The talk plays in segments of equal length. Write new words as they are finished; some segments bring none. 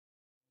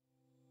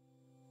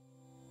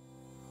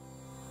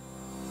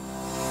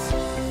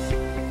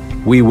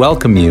We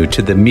welcome you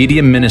to the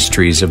media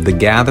ministries of the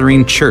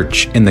Gathering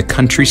Church in the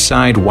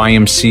Countryside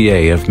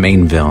YMCA of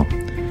Mainville.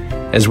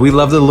 As we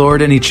love the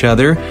Lord and each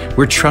other,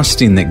 we're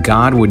trusting that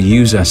God would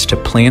use us to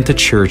plant a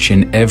church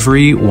in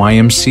every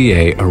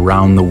YMCA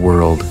around the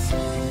world.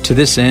 To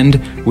this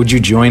end, would you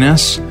join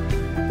us?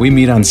 We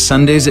meet on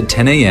Sundays at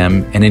 10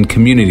 a.m. and in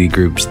community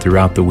groups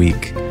throughout the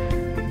week.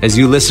 As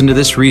you listen to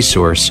this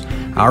resource,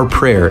 our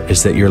prayer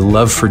is that your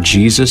love for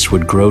Jesus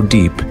would grow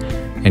deep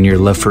and your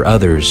love for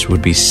others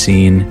would be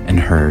seen and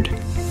heard.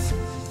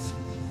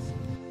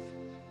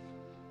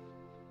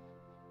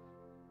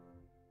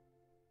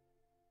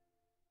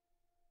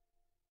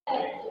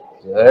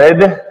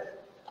 Good.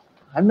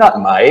 I'm not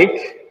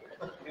Mike.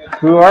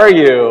 Who are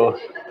you?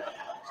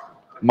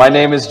 My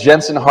name is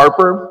Jensen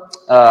Harper.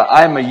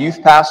 I'm a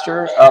youth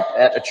pastor up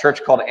at a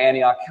church called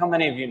Antioch. How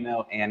many of you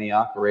know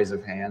Antioch? A raise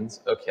of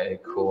hands. Okay,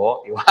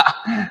 cool.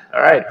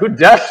 All right, who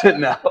doesn't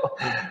know?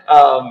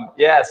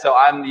 So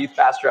I'm the youth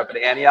pastor up at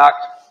Antioch.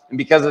 And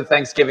because of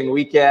Thanksgiving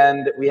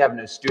weekend, we have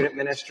no student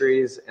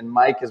ministries. And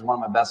Mike is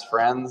one of my best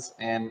friends.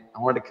 And I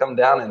wanted to come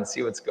down and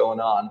see what's going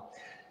on.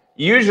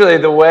 Usually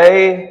the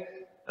way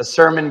a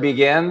sermon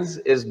begins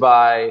is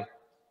by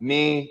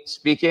me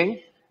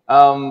speaking.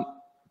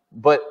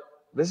 But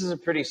this is a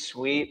pretty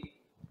sweet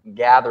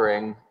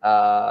gathering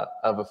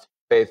of a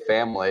faith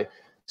family.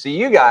 So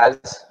you guys,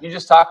 you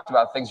just talked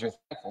about things you're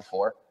thankful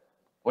for.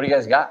 What do you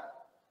guys got?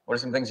 What are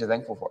some things you're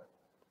thankful for?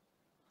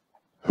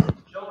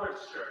 Children's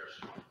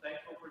church.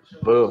 Thankful for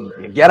children's Boom.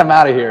 church. Get them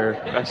out of here.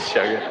 I'm just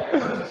joking.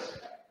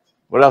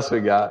 What else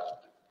we got?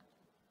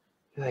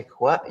 You're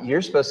like, what?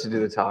 You're supposed to do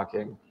the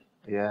talking.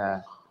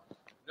 Yeah.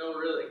 No,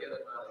 really, get them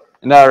out of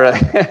here. No, really.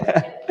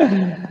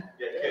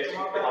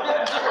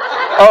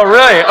 Oh,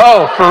 really?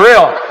 Oh, for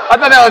real? I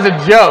thought that was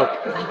a joke.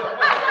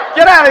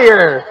 Get out of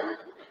here.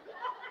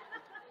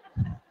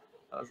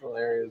 That was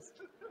hilarious.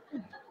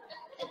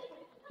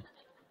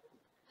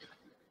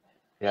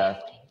 Yeah,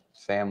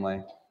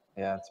 family.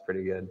 Yeah, it's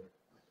pretty good.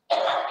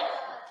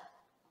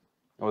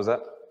 What was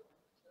that?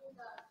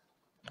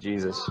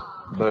 Jesus.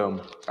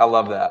 Boom. I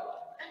love that.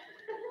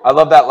 I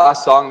love that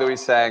last song that we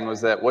sang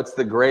was that what's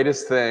the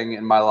greatest thing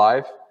in my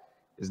life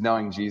is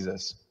knowing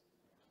Jesus.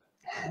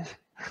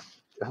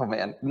 Oh,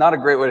 man. Not a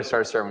great way to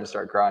start a sermon to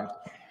start crying.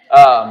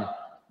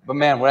 But,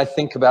 man, when I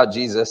think about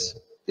Jesus,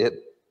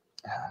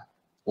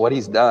 what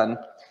he's done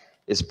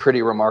is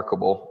pretty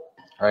remarkable,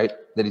 right?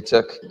 That he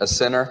took a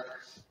sinner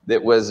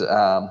that was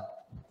an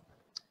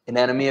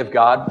enemy of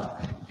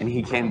God, and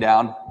he came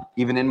down,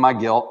 even in my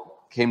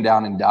guilt, came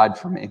down and died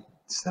for me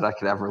so that I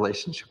could have a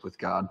relationship with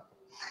God.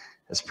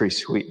 That's pretty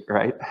sweet,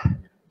 right?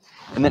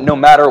 And that no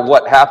matter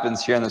what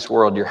happens here in this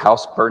world, your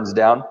house burns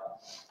down,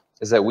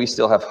 is that we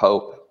still have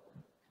hope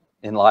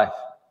in life,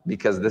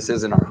 because this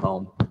isn't our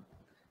home,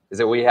 is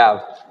that we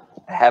have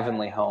a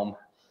heavenly home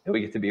that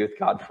we get to be with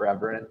God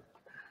forever in.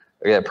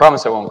 Okay, I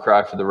promise I won't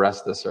cry for the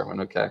rest of the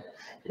sermon. Okay,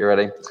 you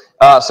ready?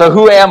 So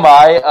who am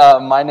I?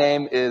 My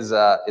name is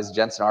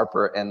Jensen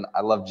Harper, and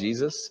I love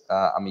Jesus.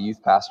 I'm a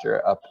youth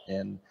pastor up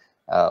in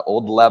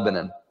Old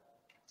Lebanon,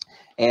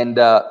 and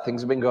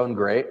things have been going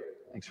great.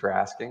 Thanks for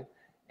asking.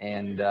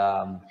 And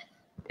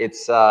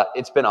it's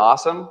been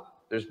awesome.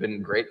 There's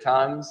been great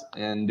times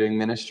in doing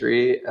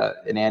ministry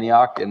in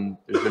Antioch, and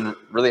there's been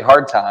really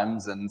hard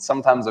times, and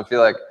sometimes I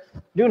feel like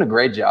I'm doing a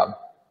great job.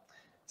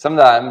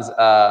 Sometimes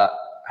I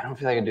don't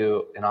feel like I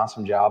do an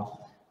awesome job.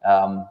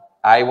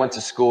 I went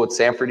to school at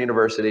Samford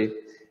University,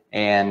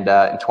 and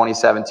in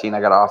 2017, I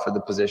got offered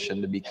the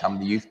position to become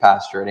the youth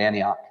pastor at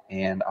Antioch,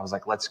 and I was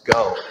like, let's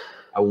go.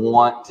 I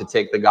want to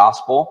take the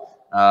gospel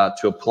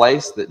to a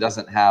place that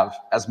doesn't have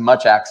as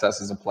much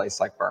access as a place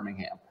like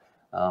Birmingham.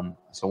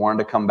 So I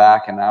wanted to come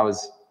back, and I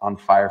was on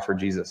fire for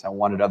Jesus. I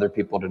wanted other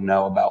people to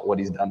know about what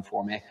he's done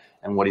for me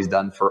and what he's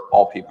done for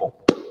all people.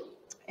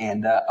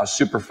 And I was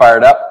super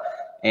fired up,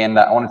 and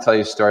I want to tell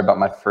you a story about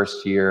my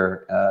first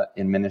year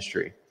in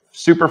ministry.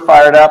 Super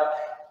fired up,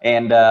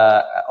 and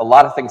a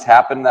lot of things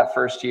happened that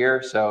first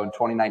year. So in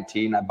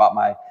 2019, I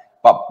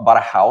bought a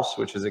house,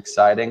 which is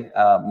exciting.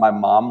 My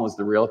mom was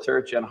the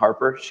realtor, Jen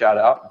Harper. Shout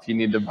out. If you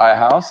need to buy a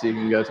house, you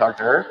can go talk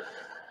to her.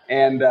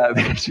 And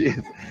there she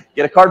is.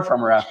 Get a card from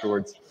her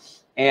afterwards.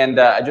 And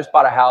I just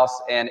bought a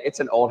house, and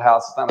it's an old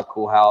house. It's not a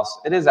cool house.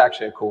 It is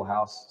actually a cool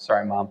house.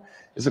 Sorry, Mom.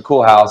 It's a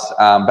cool house,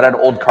 but it had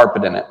old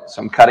carpet in it,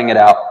 so I'm cutting it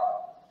out.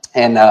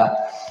 And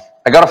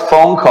I got a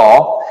phone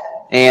call,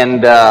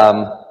 and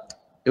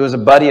it was a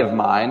buddy of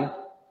mine.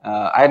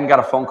 I hadn't got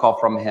a phone call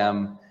from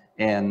him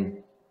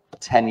in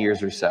 10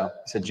 years or so.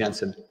 He said,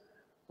 Jensen,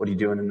 what are you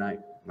doing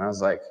tonight? And I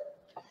was like,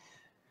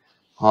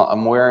 well,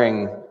 I'm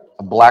wearing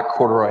a black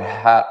corduroy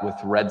hat with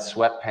red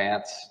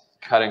sweatpants,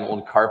 cutting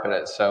old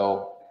carpet.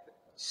 So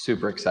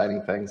super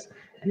exciting things.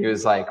 And he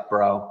was like,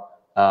 bro,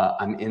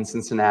 I'm in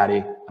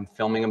Cincinnati. I'm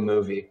filming a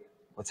movie.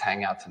 Let's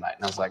hang out tonight.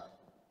 And I was like,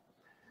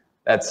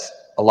 that's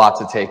a lot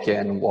to take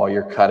in while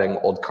you're cutting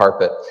old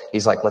carpet.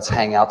 He's like, let's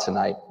hang out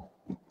tonight.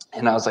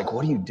 And I was like,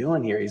 what are you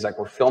doing here? He's like,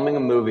 we're filming a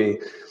movie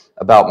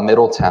about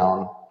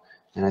Middletown.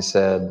 And I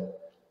said,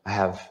 I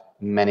have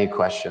many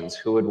questions.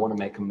 Who would want to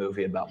make a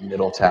movie about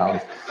Middletown?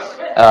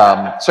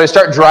 So I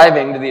start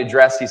driving to the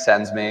address he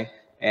sends me,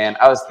 and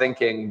I was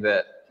thinking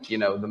that,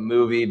 the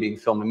movie being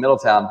filmed in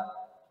Middletown,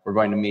 we're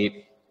going to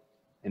meet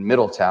in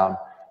Middletown.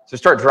 So I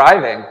start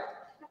driving,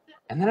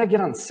 and then I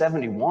get on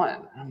 71,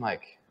 and I'm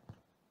like,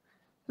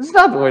 this is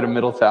not the way to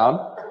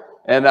Middletown.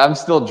 And I'm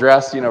still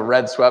dressed,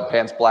 red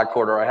sweatpants, black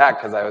corduroy hat,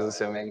 because I was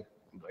assuming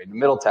I'm going to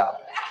Middletown.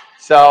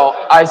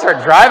 So I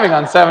start driving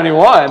on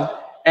 71,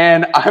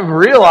 and I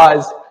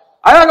realized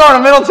I'm not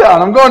going to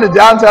Middletown. I'm going to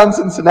downtown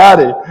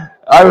Cincinnati.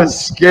 I was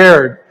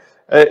scared.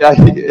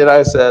 And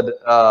I said,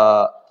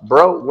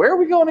 bro, where are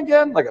we going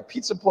again? Like a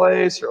pizza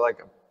place or like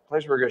a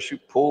place where we're going to shoot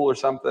pool or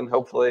something,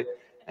 hopefully.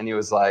 And he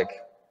was like,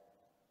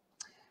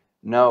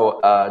 no,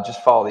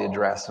 just follow the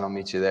address and I'll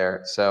meet you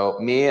there. So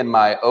me and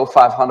my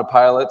 05 Honda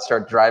Pilot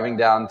start driving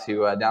down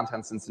to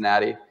downtown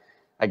Cincinnati.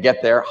 I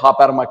get there, hop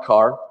out of my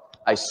car.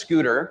 I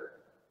scooter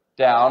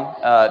down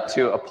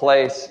to a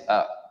place.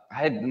 I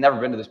had never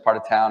been to this part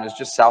of town. It's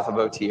just south of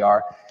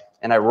OTR.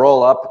 And I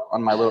roll up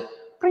on my little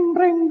bring,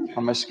 bring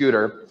on my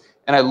scooter.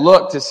 And I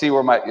look to see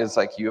where it's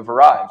like, you have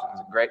arrived. I was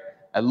like, great.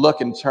 I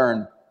look and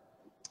turn.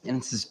 And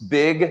it's this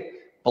big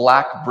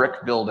black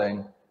brick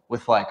building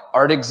with like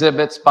art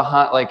exhibits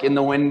behind, like in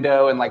the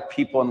window, and like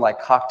people in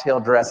like cocktail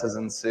dresses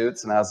and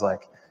suits. And I was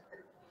like,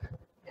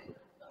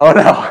 oh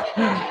no,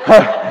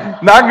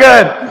 not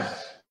good.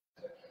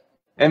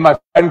 And my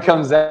friend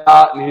comes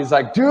out and he's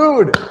like,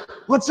 dude,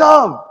 what's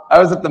up? I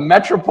was at the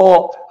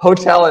Metropole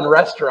Hotel and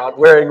Restaurant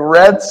wearing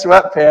red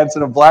sweatpants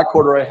and a black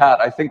corduroy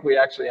hat. I think we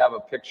actually have a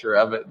picture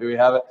of it. Do we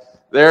have it?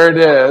 There it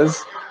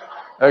is.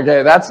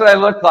 Okay, that's what I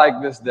look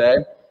like this day.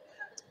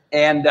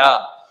 And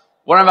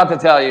what I'm about to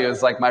tell you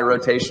is like my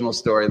rotational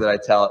story that I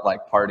tell at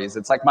like parties.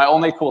 It's like my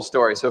only cool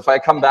story. So if I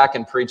come back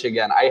and preach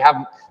again,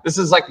 this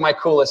is like my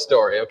coolest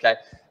story, okay?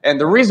 And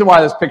the reason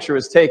why this picture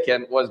was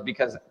taken was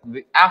because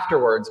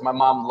afterwards, my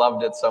mom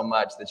loved it so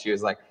much that she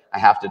was like, I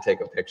have to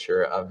take a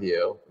picture of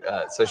you.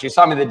 So she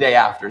saw me the day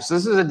after. So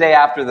this is a day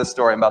after the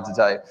story I'm about to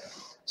tell you.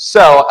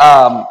 So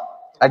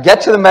I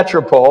get to the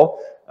Metropole.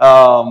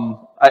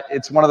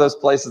 It's one of those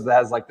places that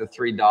has like the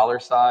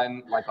 $3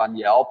 sign, like on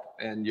Yelp.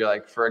 And you're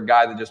like, for a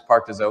guy that just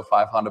parked his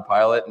 05 Honda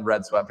Pilot in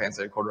red sweatpants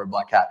and a corduroy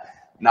black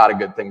hat, not a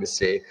good thing to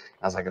see.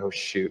 I was like, oh,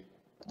 shoot.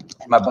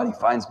 And my buddy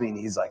finds me and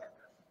he's like,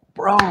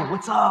 bro,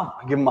 what's up?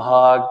 I give him a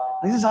hug.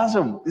 This is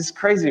awesome. This is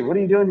crazy. What are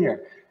you doing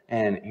here?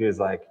 And he was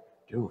like,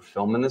 dude, we're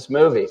filming this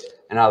movie.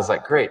 And I was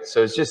like, great.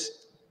 So it's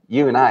just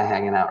you and I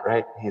hanging out,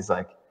 right? He's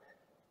like,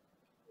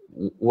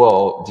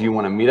 well, do you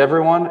want to meet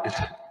everyone? And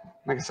I'm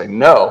not gonna say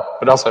no,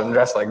 but also I'm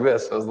dressed like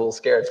this. So I was a little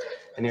scared.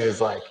 And he was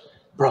like,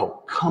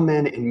 bro, come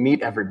in and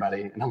meet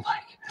everybody. And I'm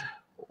like,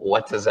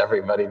 what does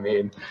everybody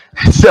mean?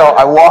 So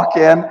I walk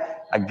in,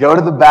 I go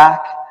to the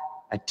back,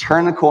 I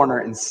turn the corner,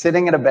 and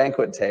sitting at a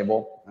banquet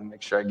table, and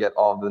make sure I get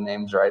all of the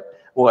names right,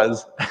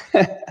 was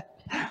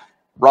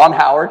Ron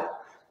Howard,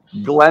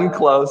 Glenn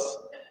Close,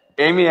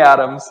 Amy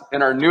Adams,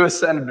 and our newest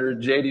senator,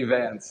 J.D.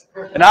 Vance.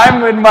 And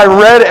I'm in my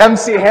red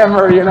MC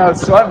Hammer,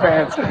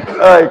 sweatpants.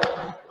 Like,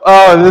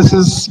 oh, this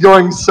is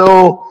going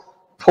so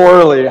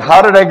poorly.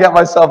 How did I get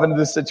myself into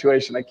this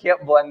situation? I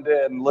can't blend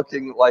in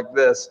looking like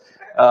this.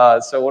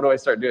 So what do I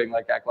start doing?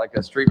 Like act like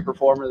a street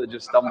performer that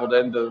just stumbled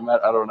into the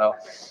Met? I don't know.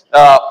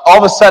 All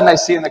of a sudden I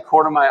see in the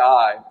corner of my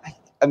eye,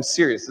 I'm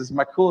serious. This is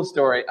my coolest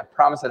story. I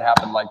promise it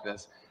happened like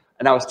this.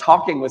 And I was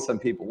talking with some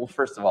people. Well,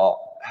 first of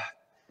all,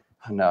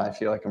 oh no, I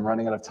feel like I'm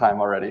running out of time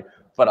already.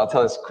 But I'll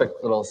tell this quick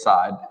little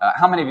aside.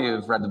 How many of you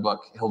have read the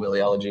book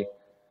Hillbilly Elegy?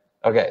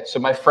 Okay, so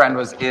my friend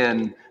was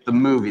in the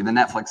movie, the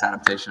Netflix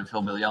adaptation of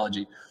Hillbilly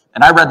Elegy.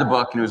 And I read the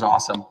book and it was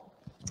awesome.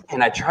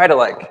 And I try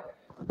to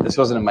this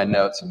wasn't in my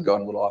notes. I'm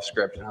going a little off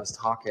script. And I was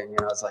talking and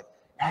I was like,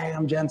 hey,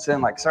 I'm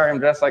Jensen. Like, sorry, I'm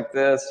dressed like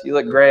this. You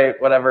look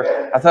great, whatever.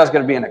 I thought I was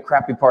going to be in a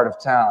crappy part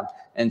of town.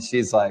 And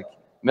she's like,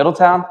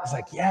 Middletown? I was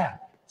like, yeah.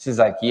 She's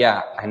like,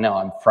 yeah, I know.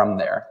 I'm from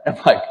there. I'm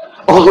like,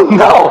 oh,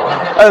 no.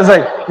 I was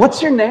like,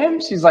 what's your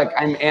name? She's like,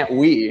 I'm Aunt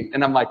Wee.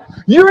 And I'm like,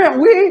 you're Aunt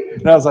Wee?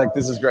 And I was like,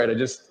 this is great. I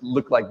just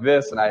look like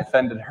this. And I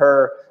offended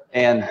her.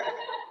 And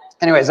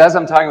anyways, as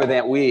I'm talking with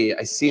Aunt Wee,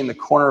 I see in the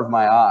corner of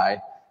my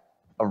eye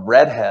a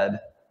redhead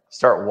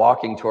start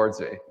walking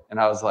towards me. And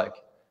I was like,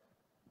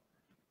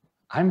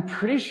 I'm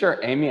pretty sure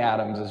Amy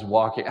Adams is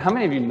walking. How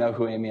many of you know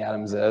who Amy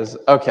Adams is?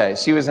 Okay,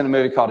 she was in a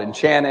movie called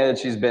Enchanted.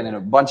 She's been in a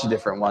bunch of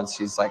different ones.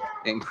 She's like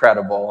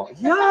incredible.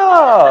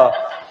 Yeah.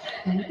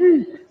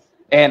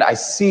 And I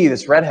see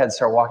this redhead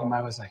start walking by.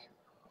 I was like,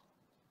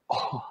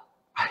 oh,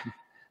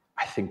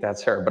 I think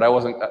that's her. But I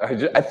wasn't,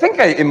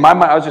 in my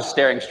mind, I was just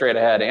staring straight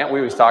ahead. Aunt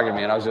Wee was talking to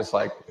me and I was just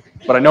like,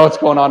 but I know what's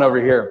going on over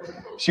here.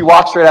 She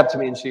walks straight up to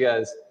me and she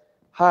goes,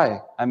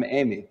 hi, I'm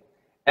Amy.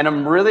 And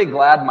I'm really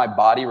glad my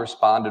body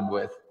responded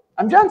with,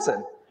 I'm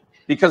Jensen.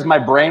 Because my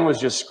brain was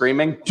just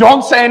screaming,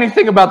 don't say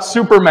anything about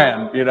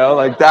Superman.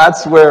 Like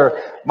that's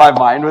where my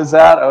mind was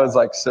at. I was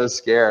like so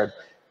scared.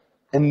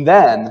 And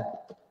then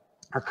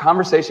our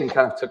conversation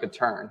kind of took a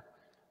turn.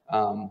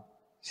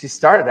 She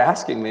started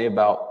asking me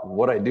about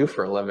what I do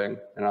for a living.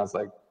 And I was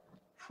like,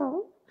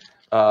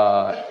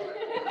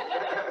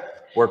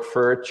 work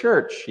for a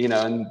church,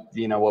 and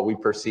what we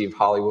perceive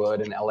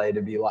Hollywood and LA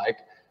to be like.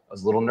 I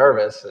was a little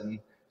nervous, and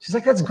she's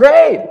like, that's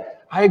great.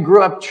 I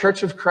grew up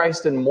Church of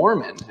Christ and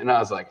Mormon. And I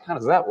was like, how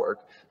does that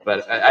work?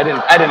 But I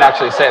didn't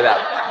actually say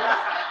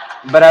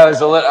that. But I was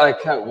a little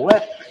like,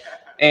 what?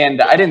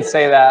 And I didn't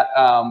say that.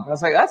 But I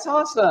was like, that's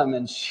awesome.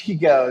 And she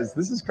goes,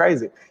 this is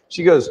crazy.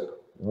 She goes,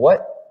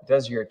 what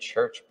does your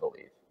church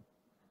believe?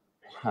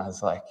 I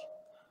was like,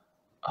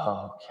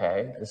 oh,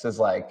 okay. This is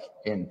like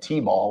in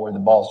T-ball where the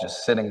ball's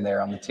just sitting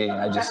there on the tee.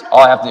 And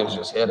all I have to do is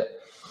just hit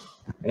it.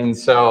 And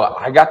so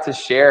I got to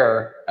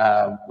share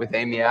with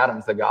Amy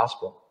Adams the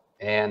gospel.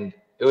 And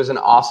it was an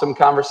awesome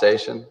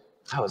conversation.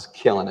 I was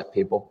killing it,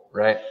 people,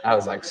 right? I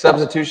was like,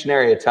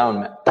 substitutionary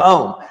atonement.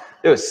 Boom.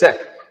 It was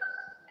sick.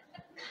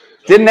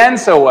 Didn't end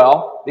so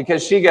well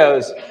because she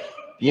goes,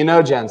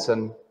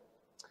 Jensen,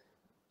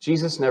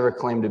 Jesus never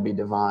claimed to be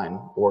divine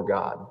or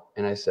God.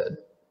 And I said,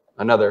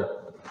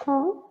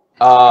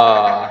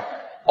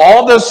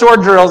 all those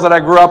sword drills that I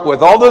grew up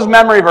with, all those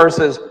memory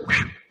verses,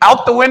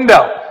 out the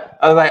window.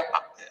 I was like,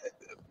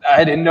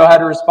 I didn't know how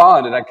to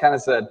respond. And I kind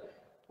of said,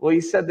 well,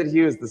 you said that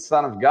he was the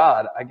Son of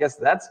God. I guess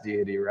that's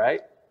deity,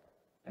 right?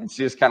 And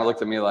she just kind of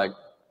looked at me like,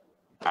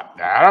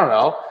 I don't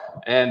know.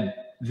 And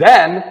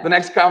then the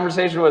next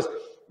conversation was,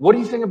 what do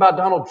you think about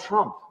Donald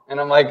Trump? And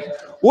I'm like,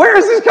 where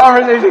is this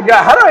conversation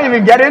going? How do I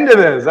even get into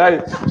this?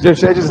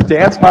 Should I just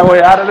dance my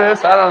way out of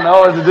this? I don't know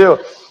what to do.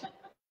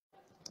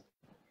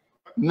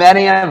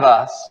 Many of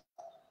us,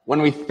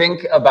 when we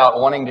think about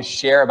wanting to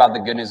share about the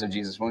good news of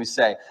Jesus, when we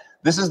say,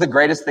 this is the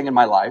greatest thing in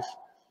my life,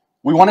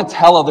 we want to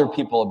tell other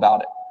people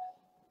about it.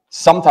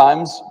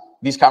 Sometimes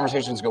these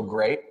conversations go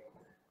great.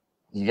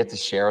 You get to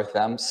share with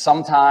them.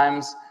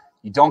 Sometimes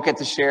you don't get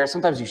to share.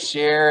 Sometimes you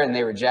share and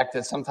they reject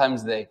it.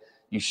 Sometimes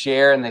you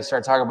share and they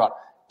start talking about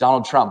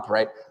Donald Trump,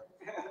 right?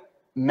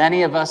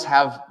 Many of us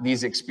have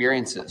these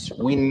experiences.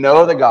 We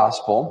know the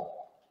gospel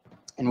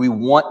and we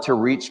want to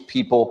reach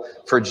people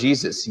for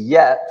Jesus.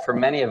 Yet, for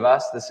many of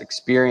us, this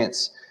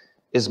experience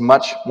is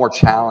much more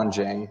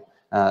challenging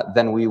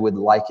than we would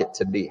like it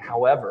to be.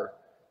 However,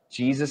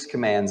 Jesus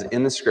commands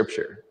in the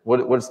scripture,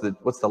 what's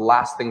the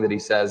last thing that he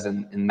says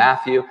in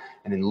Matthew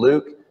and in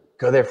Luke?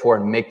 Go therefore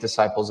and make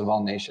disciples of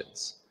all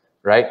nations,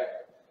 right?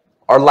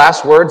 Our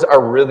last words are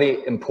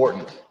really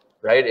important,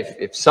 right?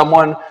 If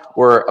someone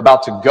were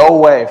about to go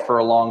away for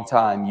a long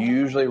time, you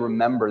usually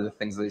remember the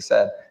things that he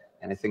said.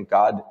 And I think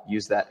God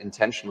used that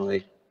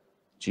intentionally.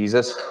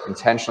 Jesus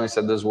intentionally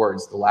said those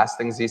words. The last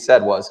things he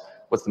said was,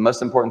 what's the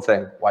most important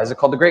thing? Why is it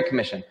called the Great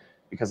Commission?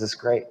 Because it's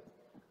great.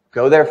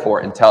 Go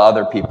therefore and tell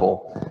other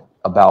people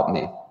about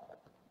me.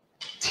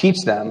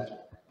 Teach them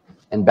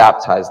and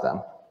baptize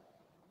them.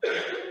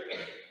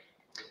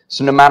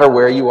 So no matter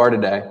where you are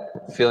today,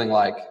 feeling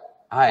like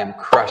I am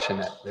crushing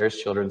it. There's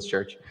Children's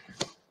Church.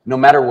 No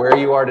matter where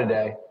you are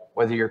today,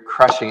 whether you're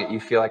crushing it, you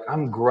feel like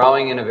I'm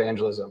growing in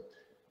evangelism,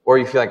 or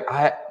you feel like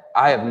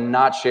I have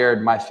not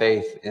shared my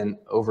faith in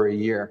over a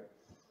year.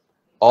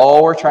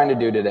 All we're trying to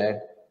do today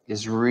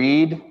is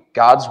read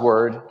God's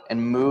word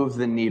and move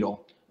the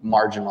needle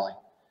marginally.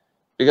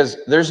 Because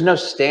there's no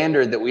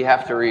standard that we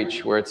have to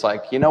reach where it's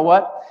like, you know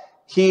what?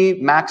 He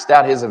maxed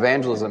out his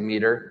evangelism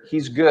meter.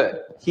 He's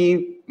good.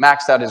 He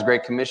maxed out his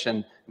Great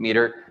Commission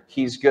meter.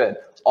 He's good.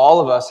 All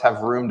of us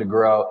have room to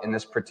grow in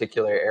this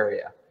particular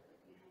area.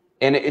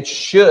 And it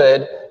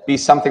should be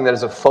something that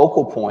is a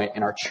focal point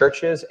in our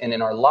churches and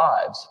in our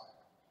lives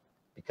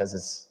because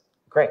it's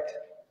great.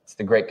 It's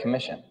the Great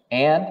Commission.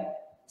 And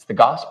it's the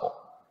gospel.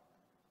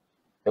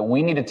 That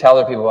we need to tell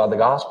other people about the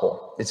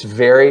gospel. It's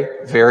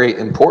very, very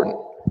important.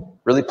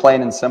 Really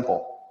plain and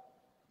simple.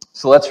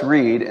 So let's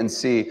read and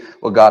see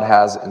what God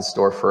has in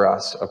store for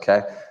us,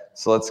 okay?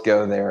 So let's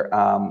go there.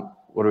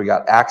 What do we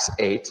got? Acts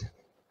 8,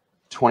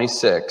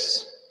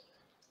 26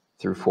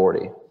 through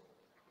 40,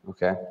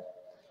 okay?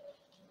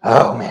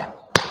 Oh, man.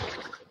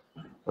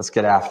 Let's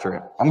get after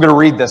it. I'm going to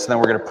read this and then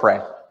we're going to pray.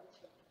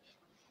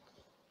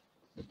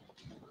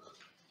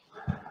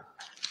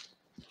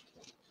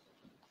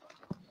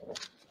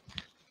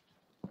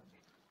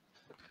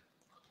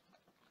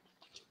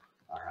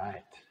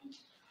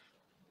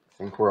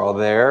 I think we're all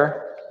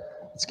there.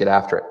 Let's get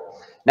after it.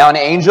 Now an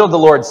angel of the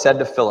Lord said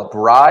to Philip,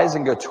 rise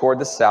and go toward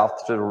the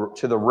south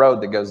to the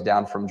road that goes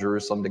down from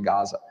Jerusalem to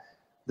Gaza.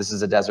 This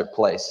is a desert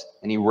place.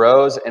 And he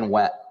rose and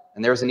went.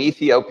 And there was an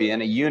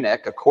Ethiopian, a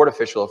eunuch, a court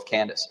official of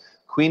Candace,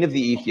 queen of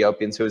the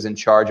Ethiopians, who was in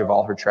charge of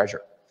all her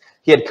treasure.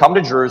 He had come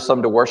to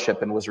Jerusalem to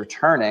worship and was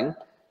returning,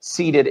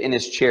 seated in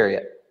his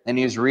chariot. And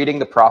he was reading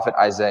the prophet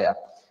Isaiah.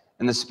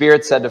 And the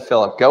Spirit said to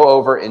Philip, go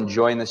over and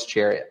join this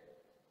chariot.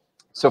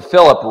 So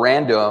Philip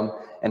ran to him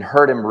and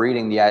heard him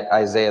reading the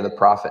Isaiah the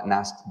prophet and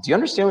asked, do you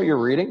understand what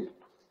you're reading?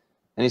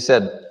 And he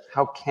said,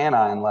 how can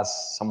I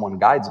unless someone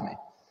guides me?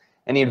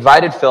 And he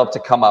invited Philip to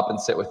come up and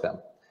sit with him.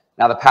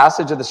 Now the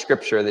passage of the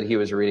scripture that he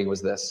was reading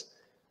was this: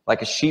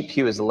 like a sheep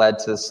he was led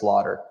to the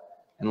slaughter,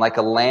 and like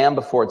a lamb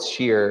before its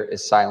shearer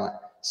is silent,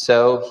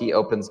 so he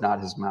opens not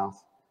his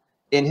mouth.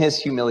 In his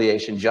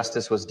humiliation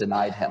justice was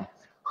denied him.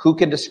 Who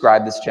can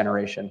describe this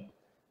generation?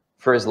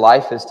 For his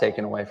life is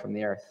taken away from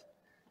the earth.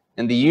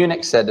 And the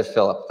eunuch said to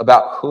Philip,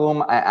 about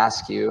whom, I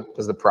ask you,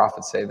 does the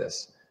prophet say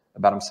this?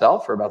 About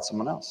himself or about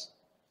someone else?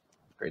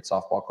 Great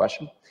softball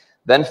question.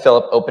 Then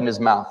Philip opened his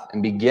mouth,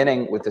 and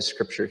beginning with the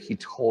scripture, he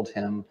told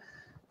him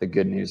the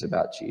good news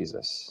about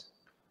Jesus.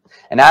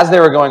 And as they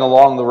were going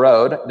along the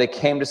road, they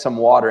came to some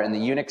water, and the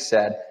eunuch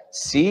said,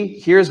 see,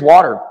 here's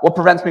water. What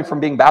prevents me from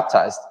being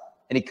baptized?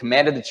 And he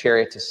commanded the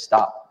chariot to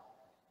stop.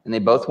 And they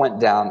both went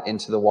down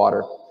into the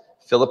water,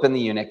 Philip and the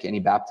eunuch, and he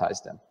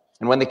baptized him.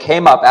 And when they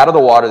came up out of the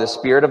water, the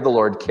Spirit of the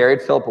Lord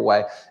carried Philip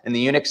away, and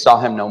the eunuch saw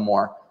him no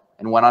more,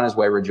 and went on his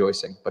way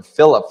rejoicing. But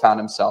Philip found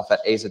himself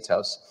at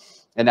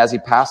Azotus, and as he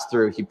passed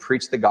through, he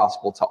preached the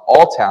gospel to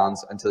all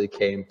towns until he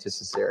came to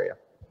Caesarea.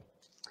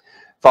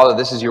 Father,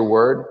 this is your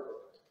word.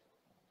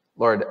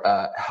 Lord,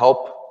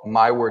 help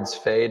my words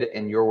fade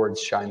and your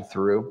words shine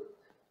through.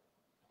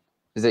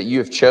 Is that you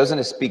have chosen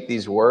to speak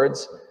these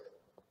words.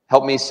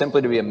 Help me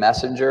simply to be a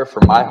messenger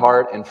for my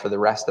heart and for the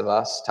rest of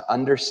us to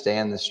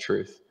understand this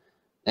truth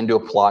and to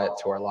apply it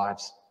to our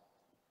lives.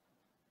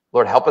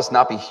 Lord, help us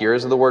not be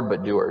hearers of the word,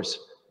 but doers.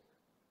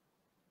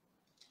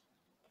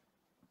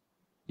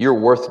 You're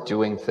worth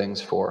doing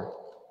things for.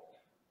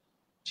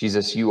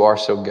 Jesus, you are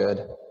so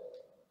good.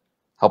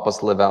 Help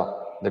us live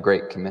out the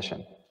Great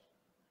Commission.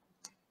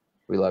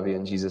 We love you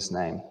in Jesus'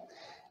 name.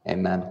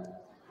 Amen.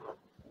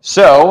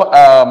 So,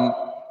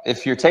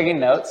 if you're taking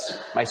notes,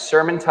 my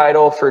sermon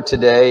title for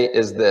today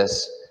is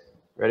this.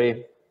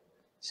 Ready?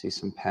 See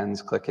some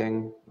pens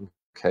clicking.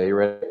 Okay, you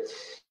ready?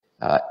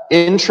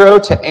 Intro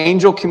to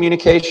Angel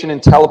Communication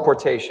and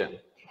Teleportation.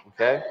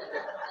 Okay?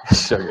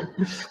 So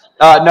good.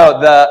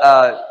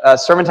 The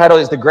sermon title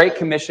is The Great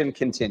Commission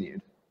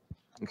Continued.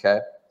 Okay?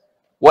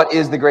 What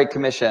is the Great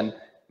Commission?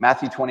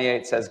 Matthew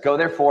 28 says, go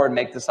therefore and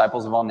make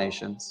disciples of all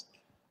nations,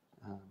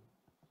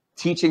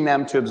 teaching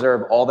them to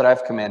observe all that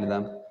I've commanded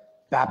them,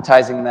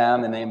 baptizing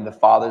them in the name of the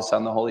Father, the Son,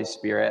 and the Holy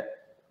Spirit.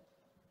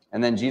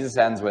 And then Jesus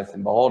ends with,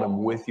 and behold,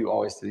 I'm with you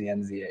always to the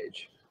end of the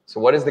age.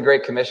 So what is the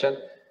Great Commission?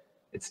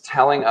 It's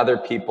telling other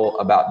people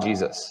about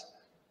Jesus.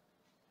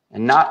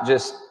 And not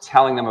just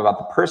telling them about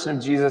the person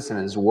of Jesus and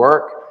his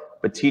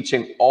work, but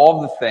teaching all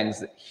the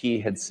things that he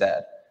had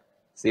said.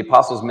 So the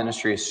apostles'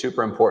 ministry is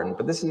super important.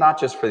 But this is not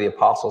just for the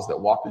apostles that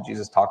walked with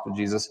Jesus, talked with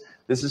Jesus.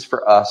 This is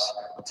for us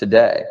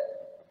today.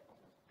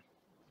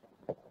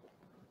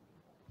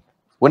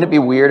 Wouldn't it be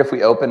weird if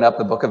we opened up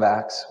the book of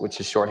Acts,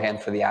 which is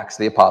shorthand for the Acts of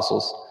the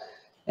Apostles,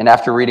 and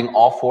after reading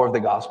all four of the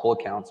gospel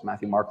accounts,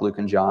 Matthew, Mark, Luke,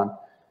 and John,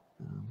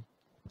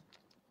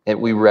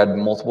 we read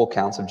multiple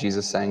accounts of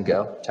Jesus saying,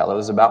 go, tell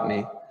others about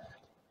me.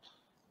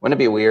 Wouldn't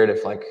it be weird if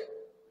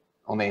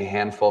only a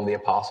handful of the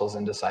apostles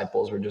and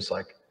disciples were just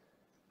like,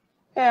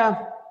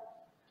 yeah,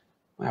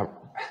 well,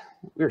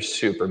 we were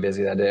super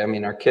busy that day. I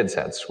mean, our kids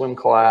had swim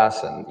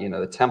class and,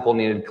 the temple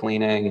needed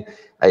cleaning.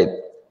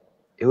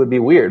 It would be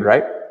weird,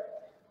 right?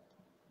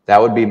 That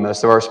would be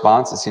most of our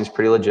response. It seems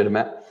pretty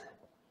legitimate.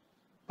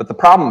 But the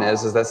problem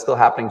is that's still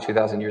happening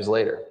 2,000 years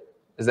later,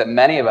 is that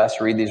many of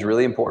us read these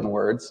really important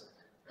words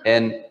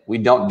and we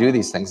don't do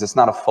these things. It's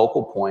not a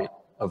focal point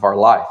of our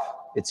life.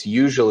 It's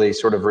usually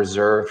sort of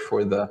reserved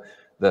for the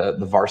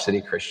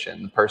varsity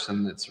Christian, the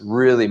person that's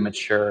really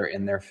mature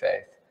in their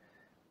faith.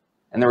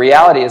 And the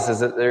reality is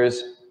that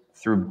there's,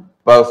 through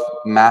both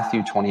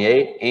Matthew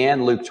 28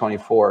 and Luke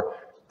 24,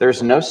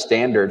 there's no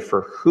standard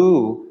for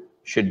who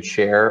should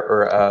share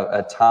or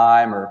a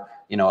time or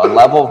a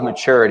level of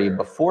maturity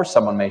before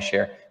someone may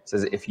share. It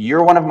says, if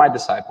you're one of my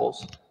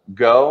disciples,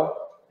 go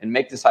and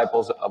make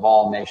disciples of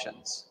all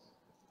nations.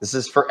 This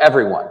is for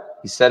everyone.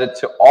 He said it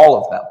to all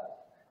of them.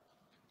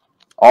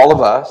 All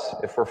of us,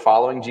 if we're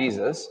following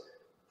Jesus,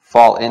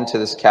 fall into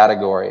this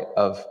category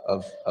of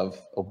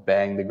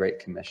obeying the Great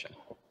Commission.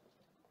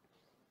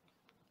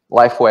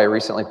 Lifeway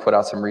recently put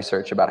out some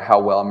research about how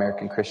well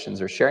American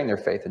Christians are sharing their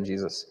faith in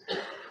Jesus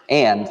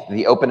and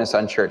the openness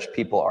unchurched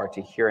people are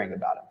to hearing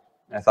about him.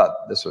 And I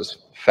thought this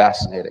was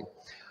fascinating.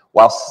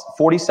 While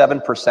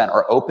 47%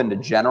 are open to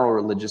general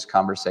religious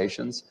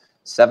conversations,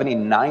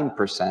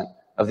 79%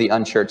 of the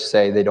unchurched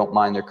say they don't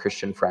mind their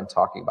Christian friend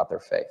talking about their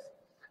faith.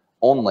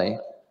 Only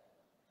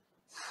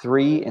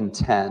 3 in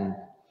 10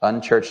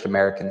 unchurched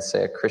Americans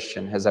say a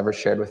Christian has ever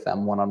shared with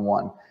them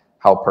one-on-one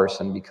how a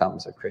person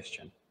becomes a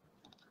Christian.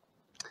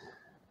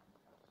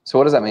 So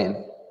what does that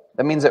mean?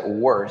 That means at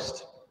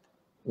worst,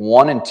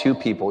 1 in 2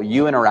 people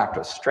you interact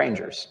with,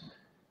 strangers,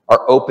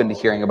 are open to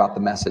hearing about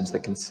the message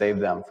that can save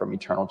them from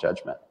eternal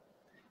judgment.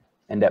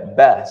 And at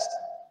best,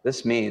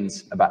 this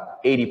means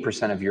about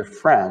 80% of your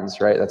friends,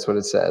 right? That's what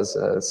it says.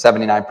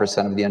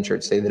 79% of the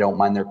unchurched say they don't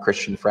mind their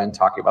Christian friend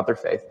talking about their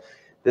faith.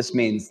 This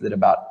means that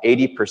about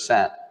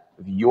 80%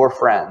 of your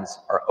friends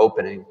are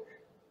open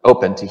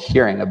to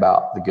hearing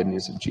about the good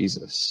news of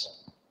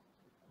Jesus.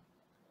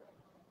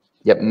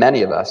 Yet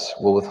many of us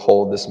will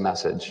withhold this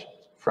message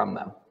from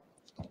them.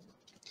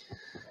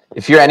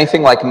 If you're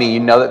anything like me, you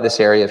know that this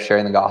area of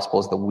sharing the gospel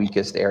is the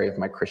weakest area of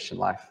my Christian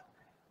life.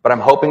 But I'm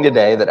hoping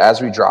today that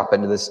as we drop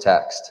into this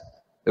text,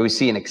 that we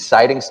see an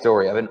exciting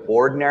story of an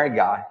ordinary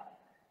guy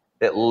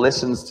that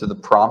listens to the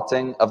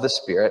prompting of the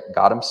Spirit,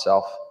 God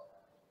himself,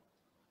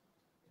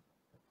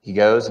 He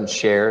goes and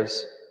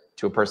shares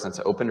to a person that's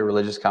open to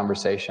religious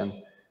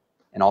conversation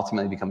and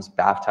ultimately becomes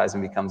baptized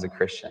and becomes a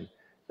Christian.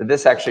 That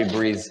this actually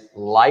breathes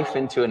life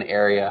into an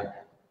area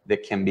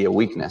that can be a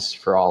weakness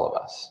for all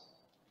of us.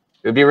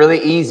 It would be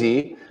really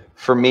easy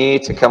for me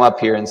to come up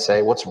here and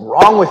say, what's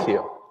wrong with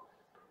you?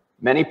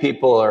 Many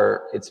people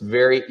it's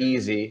very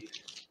easy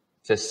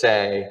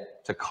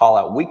to call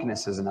out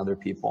weaknesses in other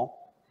people.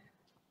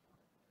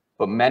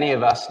 But many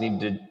of us need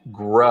to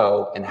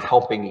grow in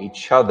helping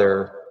each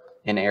other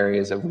in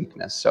areas of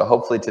weakness. So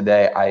hopefully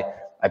today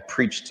I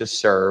preach to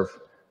serve,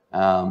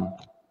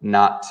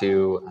 not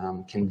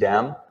to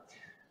condemn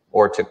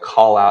or to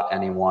call out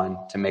anyone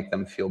to make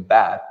them feel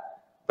bad,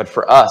 but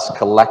for us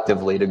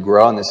collectively to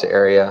grow in this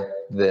area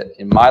that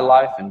in my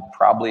life, and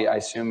probably I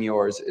assume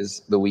yours,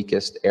 is the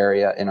weakest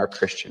area in our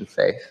Christian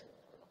faith.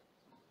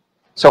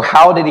 So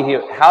how did he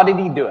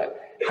do it?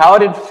 How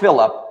did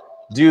Philip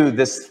do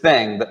this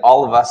thing that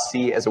all of us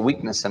see as a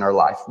weakness in our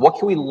life? What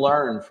can we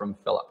learn from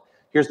Philip?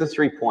 Here's the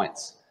 3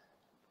 points.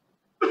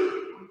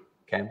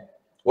 Okay.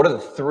 What are the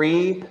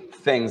 3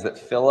 things that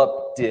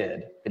Philip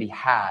did that he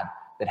had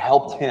that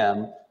helped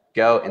him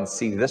go and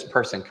see this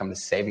person come to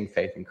saving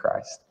faith in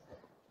Christ?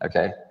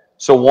 Okay.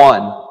 So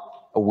 1,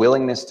 a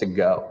willingness to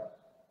go.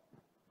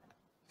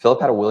 Philip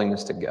had a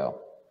willingness to go.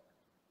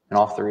 And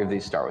all 3 of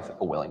these start with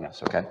a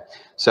willingness, okay?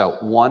 So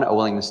 1, a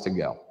willingness to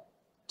go.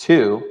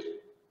 2,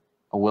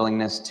 a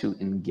willingness to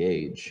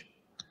engage.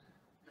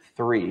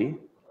 3,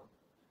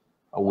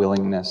 a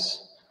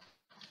willingness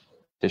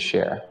to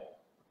share.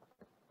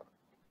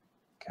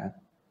 Okay.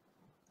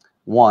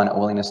 1, a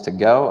willingness to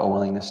go, a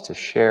willingness to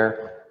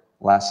share.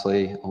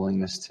 Lastly, a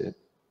willingness to,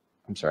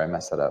 I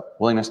messed that up.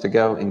 Willingness to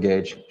go,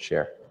 engage,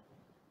 share.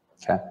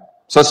 Okay.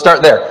 So let's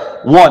start there.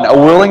 1, a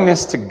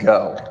willingness to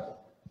go.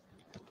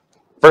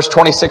 Verse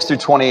 26 through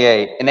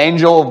 28, an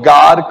angel of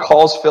God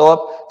calls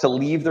Philip to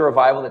leave the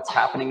revival that's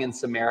happening in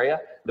Samaria.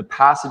 The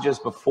passages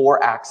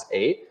before Acts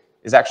 8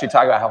 is actually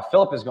talking about how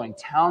Philip is going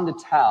town to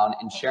town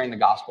and sharing the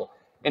gospel.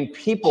 And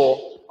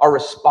people are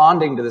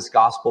responding to this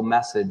gospel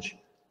message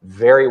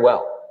very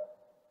well.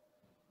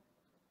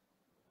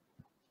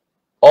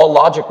 All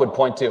logic would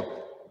point to,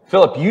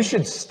 Philip, you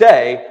should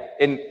stay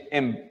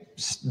and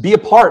be a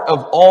part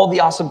of all the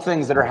awesome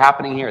things that are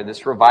happening here,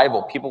 this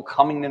revival, people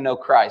coming to know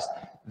Christ.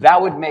 That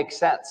would make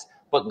sense.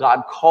 But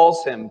God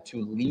calls him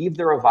to leave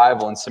the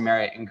revival in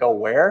Samaria and go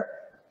where?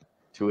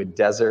 To a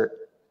desert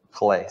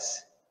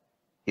place.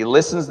 He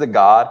listens to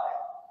God,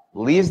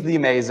 leaves the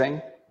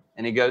amazing,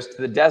 and he goes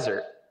to the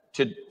desert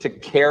to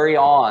carry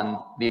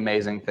on the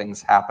amazing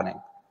things happening.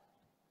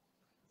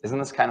 Isn't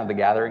this kind of the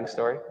gathering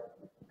story,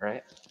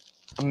 right?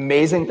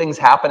 Amazing things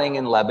happening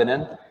in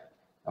Lebanon,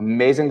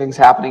 amazing things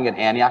happening in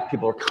Antioch.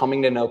 People are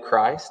coming to know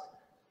Christ.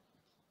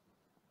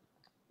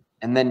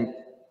 And then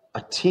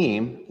a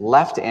team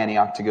left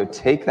Antioch to go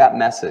take that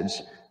message,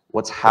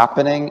 what's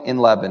happening in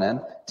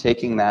Lebanon,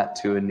 taking that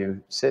to a new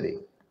city.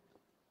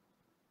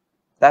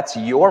 That's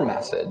your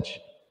message.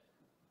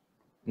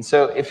 And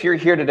so if you're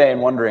here today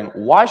and wondering,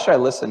 why should I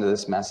listen to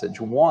this message?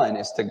 1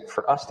 is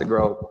for us to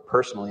grow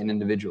personally and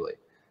individually.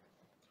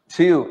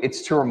 2,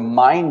 it's to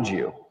remind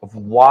you of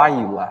why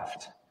you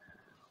left.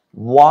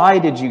 Why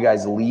did you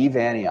guys leave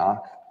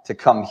Antioch to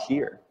come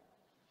here?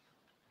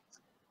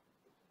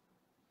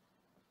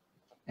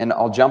 And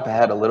I'll jump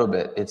ahead a little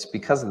bit. It's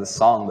because of the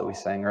song that we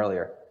sang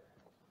earlier.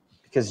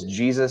 Because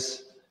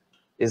Jesus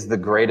is the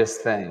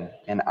greatest thing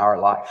in our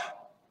life.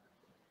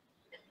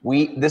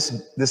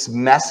 This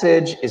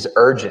message is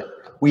urgent.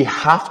 We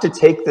have to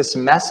take this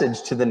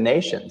message to the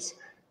nations.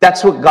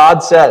 That's what God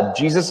said.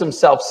 Jesus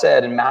himself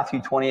said in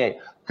Matthew 28,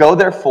 go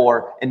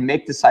therefore and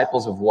make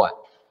disciples of what?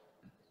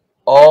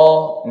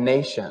 All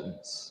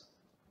nations.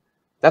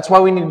 That's why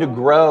we need to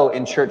grow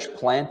in church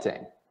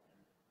planting.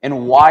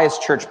 And why is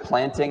church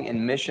planting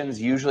and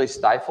missions usually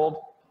stifled?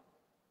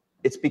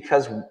 It's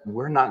because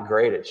we're not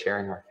great at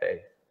sharing our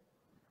faith.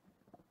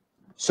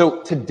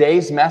 So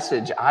today's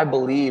message, I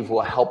believe,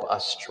 will help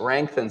us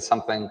strengthen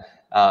something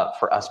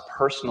for us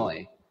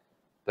personally,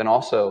 then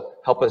also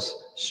help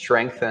us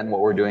strengthen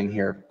what we're doing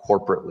here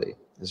corporately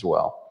as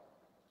well.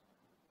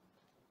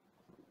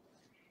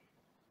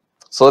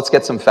 So let's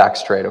get some facts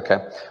straight,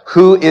 okay?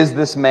 Who is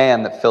this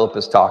man that Philip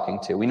is talking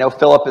to? We know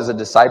Philip is a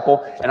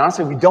disciple, and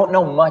honestly, we don't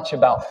know much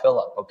about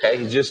Philip, okay?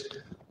 He's just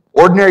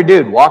ordinary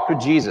dude, walked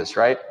with Jesus,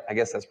 right? I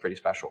guess that's pretty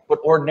special, but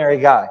ordinary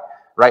guy,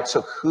 right?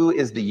 So who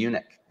is the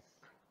eunuch?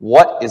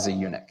 What is a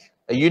eunuch?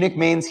 A eunuch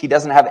means he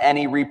doesn't have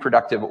any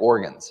reproductive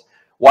organs.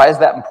 Why is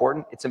that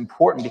important? It's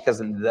important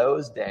because in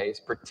those days,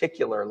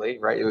 particularly,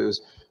 right, it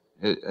was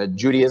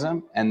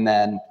Judaism, and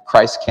then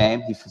Christ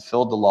came, he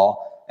fulfilled the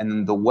law, and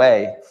then the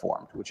way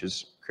formed, which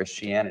is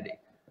Christianity.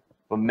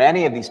 But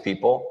many of these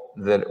people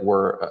that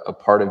were a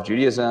part of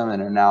Judaism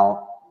and are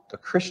now a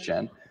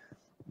Christian,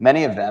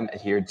 many of them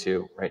adhered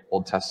to, right,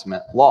 Old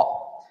Testament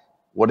law.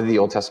 What did the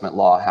Old Testament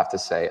law have to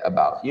say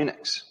about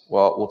eunuchs?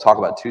 Well, we'll talk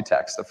about 2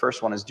 texts. The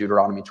first one is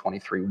Deuteronomy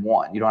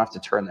 23:1. You don't have to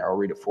turn there. I'll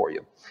read it for you.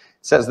 It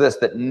says this,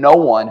 that no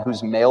one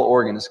whose male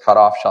organ is cut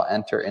off shall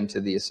enter into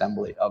the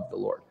assembly of the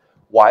Lord.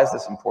 Why is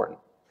this important?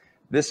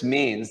 this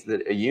means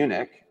that a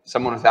eunuch,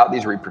 someone without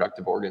these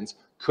reproductive organs,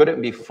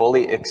 couldn't be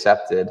fully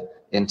accepted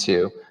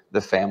into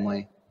the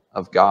family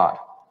of God.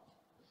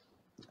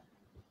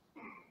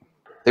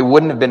 They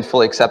wouldn't have been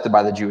fully accepted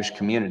by the Jewish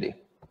community.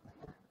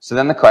 So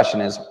then the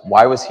question is,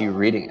 why was he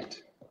reading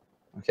it?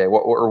 Okay,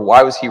 or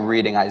why was he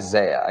reading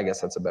Isaiah? I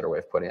guess that's a better way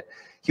of putting it.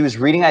 He was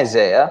reading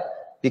Isaiah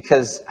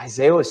because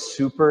Isaiah was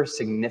super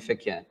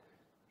significant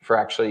for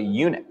actually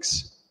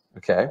eunuchs.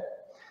 Okay,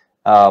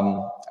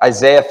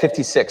 Isaiah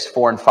 56,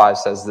 4 and 5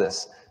 says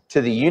this: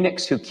 "To the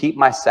eunuchs who keep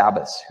my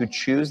Sabbaths, who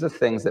choose the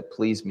things that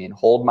please me and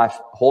hold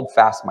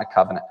fast my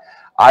covenant,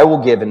 I will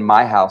give in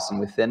my house and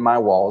within my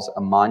walls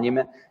a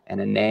monument and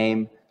a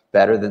name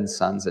better than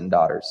sons and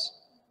daughters.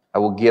 I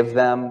will give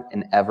them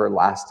an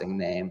everlasting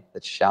name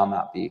that shall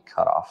not be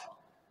cut off."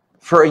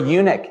 For a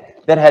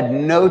eunuch that had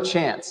no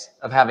chance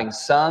of having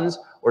sons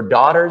or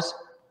daughters,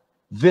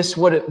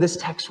 this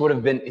text would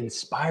have been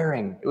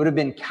inspiring. It would have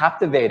been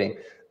captivating,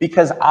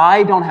 because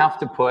I don't have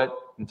to put,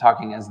 I'm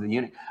talking as the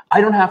eunuch,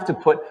 I don't have to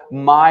put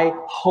my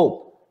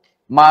hope,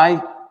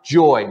 my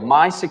joy,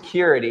 my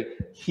security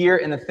here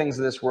in the things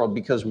of this world,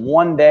 because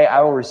one day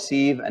I will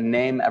receive a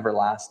name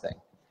everlasting.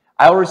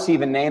 I will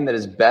receive a name that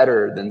is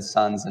better than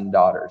sons and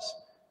daughters.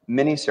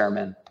 Mini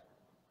sermon.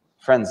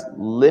 Friends,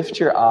 lift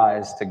your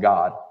eyes to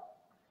God.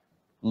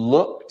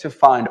 Look to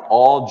find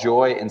all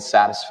joy and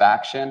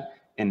satisfaction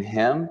in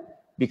Him,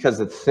 because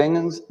the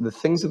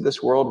things of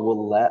this world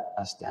will let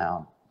us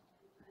down.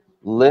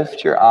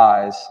 Lift your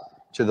eyes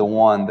to the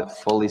one that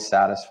fully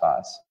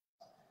satisfies,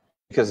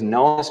 because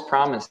no one is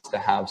promised to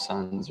have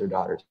sons or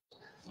daughters.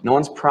 No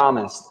one's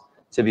promised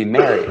to be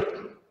married,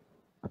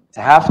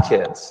 to have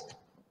kids.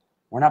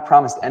 We're not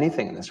promised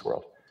anything in this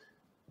world.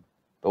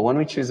 But when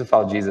we choose to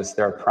follow Jesus,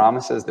 there are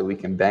promises that we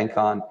can bank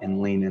on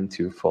and lean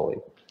into fully.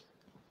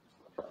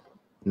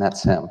 And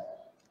that's Him.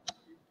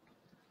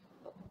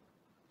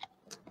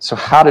 So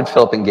how did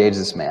Philip engage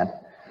this man?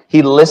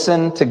 He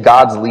listened to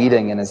God's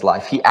leading in his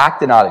life. He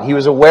acted on it. He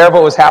was aware of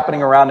what was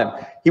happening around him.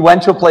 He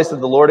went to a place that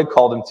the Lord had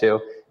called him to,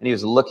 and he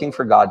was looking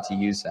for God to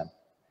use him.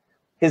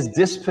 His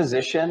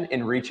disposition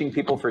in reaching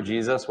people for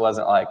Jesus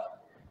wasn't like,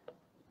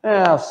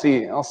 I'll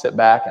sit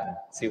back and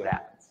see what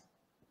happens.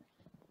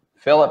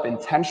 Philip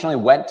intentionally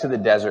went to the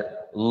desert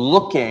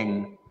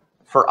looking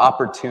for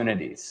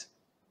opportunities.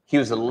 He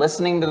was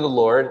listening to the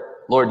Lord.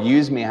 Lord,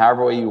 use me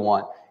however way you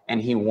want.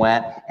 And he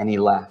went and he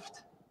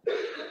left.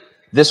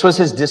 This was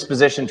his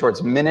disposition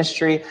towards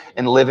ministry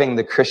and living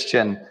the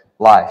Christian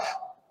life.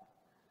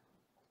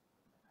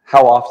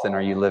 How often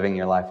are you living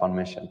your life on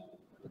mission?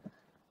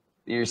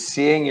 You're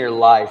seeing your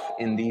life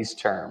in these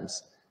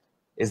terms.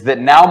 Is that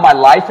now my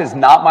life is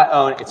not my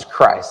own, it's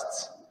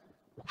Christ's.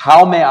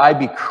 How may I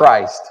be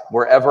Christ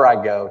wherever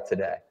I go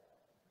today?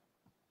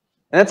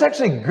 And that's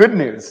actually good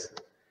news,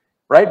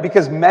 right?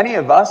 Because many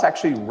of us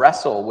actually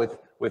wrestle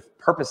with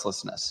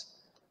purposelessness.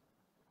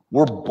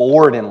 We're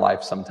bored in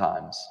life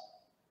sometimes.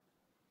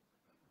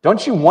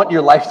 Don't you want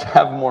your life to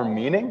have more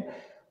meaning?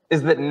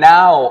 Is that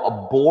now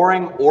a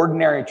boring,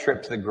 ordinary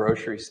trip to the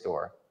grocery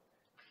store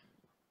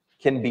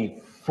can be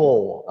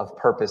full of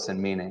purpose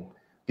and meaning,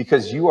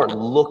 because you are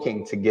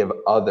looking to give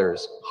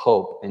others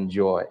hope and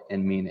joy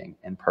and meaning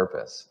and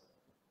purpose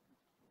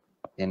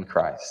in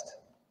Christ.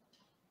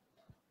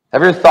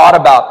 Have you ever thought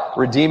about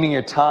redeeming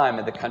your time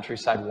at the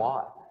Countryside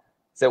Y?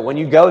 So when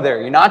you go there,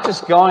 you're not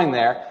just going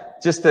there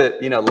just to,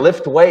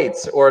 lift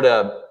weights or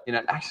to,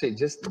 actually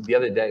just the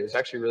other day, it was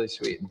actually really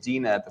sweet.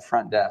 Dina at the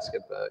front desk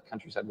at the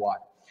Countryside Y,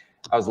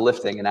 I was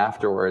lifting, and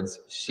afterwards,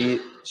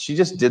 she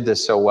just did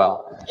this so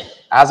well.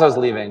 As I was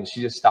leaving, she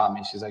just stopped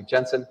me. She's like,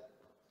 Jensen,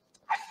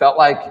 I felt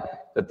like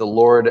that the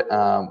Lord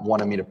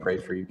wanted me to pray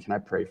for you. Can I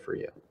pray for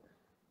you?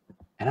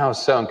 And I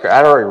was so encouraged.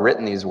 I'd already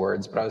written these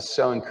words, but I was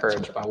so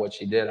encouraged by what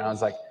she did. And I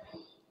was like,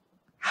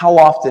 how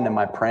often am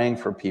I praying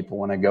for people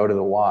when I go to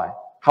the Y?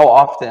 How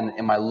often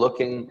am I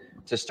looking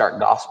to start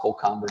gospel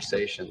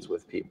conversations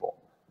with people?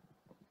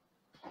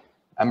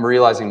 I'm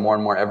realizing more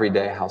and more every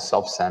day how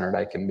self-centered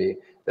I can be,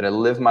 that I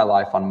live my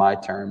life on my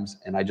terms,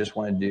 and I just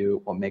want to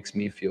do what makes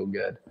me feel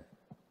good.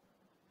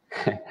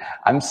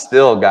 I'm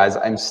still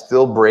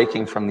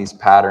breaking from these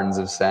patterns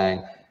of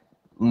saying,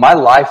 my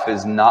life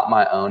is not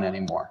my own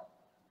anymore.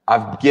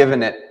 I've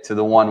given it to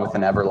the one with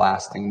an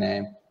everlasting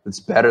name that's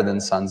better than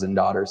sons and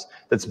daughters,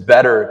 that's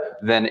better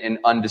than an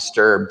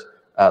undisturbed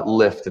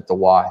lift at the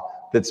Y,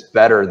 that's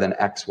better than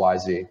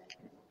XYZ.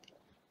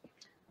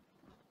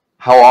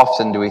 How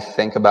often do we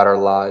think about our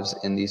lives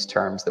in these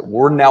terms, that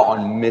we're now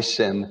on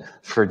mission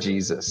for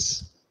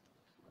Jesus?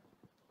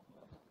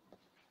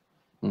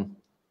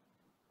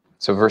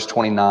 So verse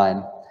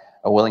 29,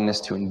 a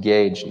willingness to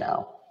engage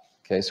now.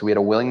 Okay, so we had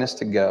a willingness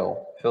to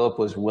go. Philip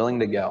was willing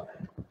to go.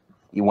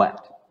 He went.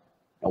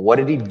 Now what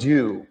did he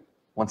do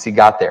once he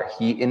got there?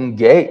 He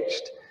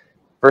engaged.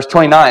 Verse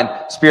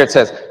 29, Spirit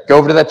says, go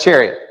over to that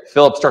chariot.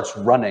 Philip starts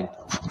running.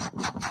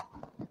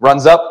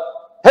 Runs up.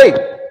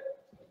 Hey,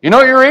 you know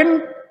what you're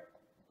reading?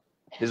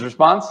 His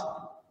response?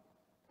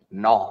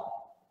 No,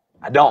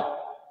 I don't.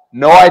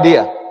 No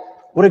idea.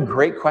 What a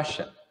great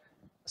question.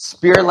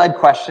 Spirit-led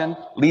question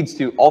leads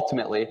to,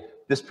 ultimately,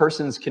 this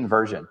person's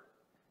conversion.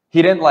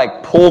 He didn't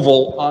like pole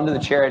vault onto the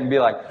chariot and be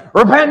like,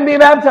 repent and be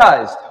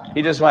baptized.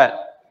 He just went,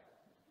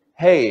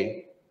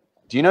 hey,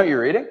 do you know what you're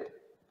reading?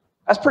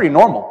 That's pretty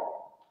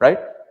normal, right?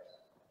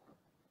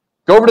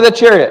 Go over to the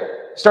chariot.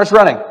 Starts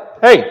running.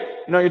 Hey,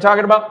 you know what you're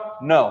talking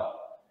about? No.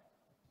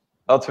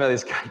 Ultimately,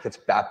 this guy gets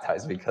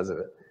baptized because of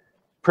it.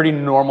 Pretty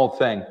normal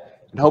thing.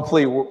 And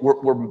hopefully,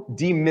 we're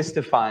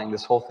demystifying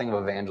this whole thing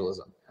of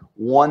evangelism.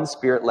 One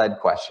Spirit-led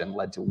question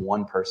led to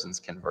one person's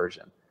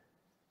conversion.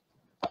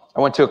 I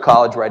went to a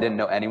college where I didn't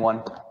know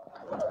anyone.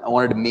 I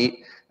wanted to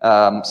meet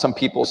some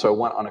people, so I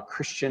went on a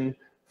Christian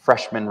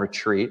freshman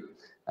retreat.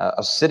 I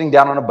was sitting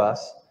down on a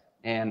bus,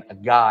 and a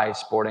guy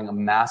sporting a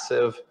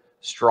massive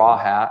straw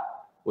hat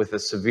with a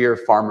severe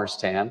farmer's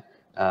tan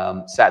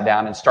sat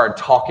down and started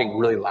talking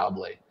really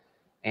loudly.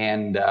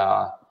 And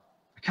I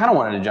kind of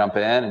wanted to jump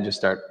in and just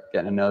start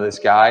getting to know this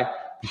guy.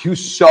 He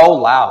was so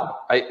loud.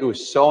 It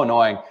was so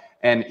annoying.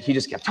 And he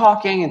just kept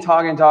talking and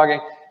talking and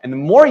talking. And the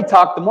more he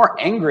talked, the more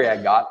angry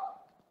I got.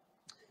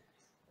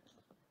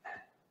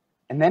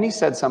 And then he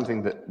said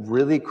something that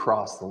really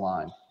crossed the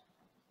line.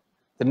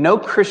 That no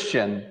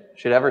Christian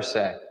should ever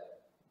say,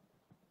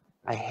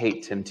 I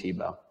hate Tim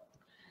Tebow.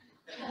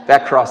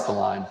 That crossed the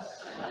line.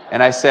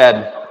 And I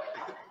said,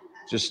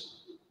 just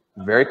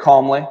very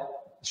calmly, I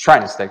was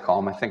trying to stay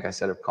calm. I think I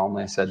said it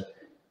calmly. I said,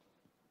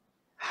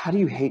 how do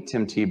you hate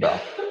Tim Tebow?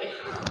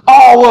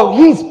 Oh, well,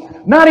 he's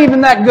not even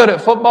that good at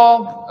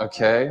football.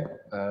 Okay.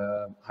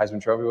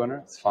 Heisman Trophy winner.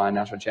 It's fine.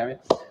 National champion.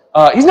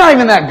 He's not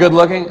even that good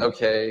looking.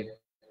 Okay.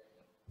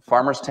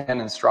 Farmer's tan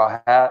and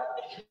straw hat.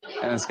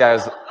 And this guy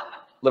was a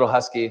little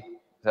husky,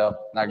 so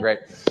not great.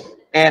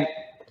 And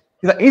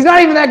he's like, he's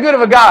not even that good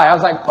of a guy. I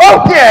was like,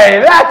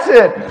 okay, that's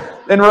it.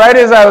 And right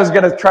as I was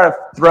going to try to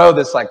throw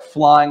this like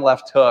flying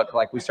left hook,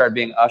 like we started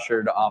being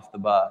ushered off the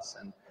bus.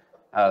 And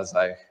I was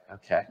like,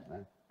 okay,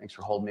 thanks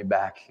for holding me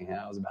back. You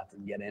know, I was about to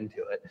get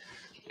into it.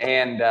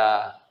 And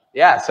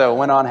so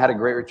went on, had a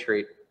great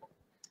retreat.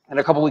 And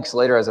a couple weeks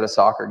later, I was at a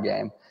soccer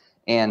game.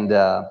 And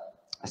I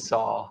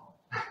saw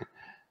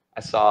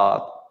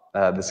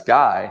this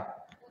guy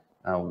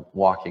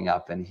walking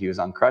up, and he was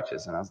on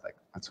crutches. And I was like,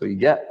 that's what you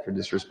get for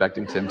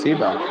disrespecting Tim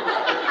Tebow.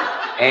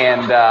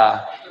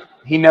 And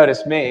he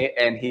noticed me,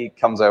 and he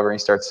comes over and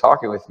he starts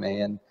talking with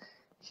me. And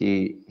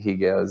he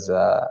goes,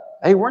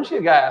 hey, weren't you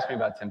the guy who asked me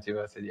about Tim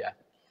Tebow? I said, yeah.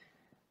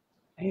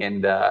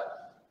 And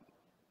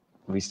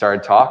we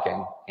started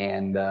talking.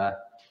 And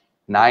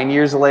 9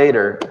 years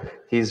later,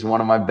 he's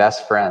one of my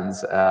best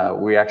friends.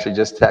 We actually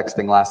just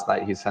texting last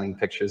night. He's sending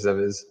pictures of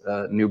his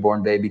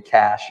newborn baby,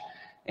 Cash.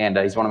 And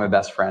he's one of my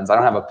best friends. I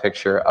don't have a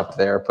picture up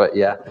there, but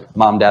yeah,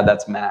 Mom, Dad,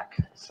 that's Mac.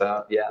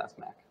 So yeah, that's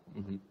Mac.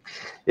 Mm-hmm.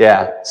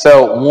 Yeah.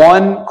 So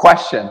one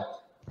question,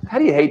 how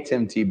do you hate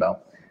Tim Tebow?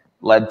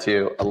 Led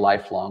to a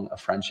lifelong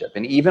friendship.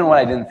 And even when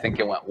I didn't think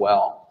it went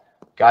well,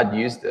 God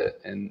used it.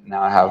 And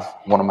now I have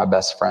one of my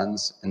best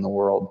friends in the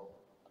world.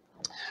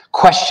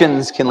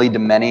 Questions can lead to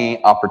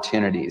many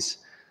opportunities.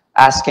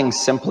 Asking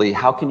simply,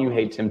 how can you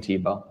hate Tim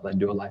Tebow? Led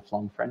to a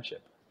lifelong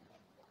friendship.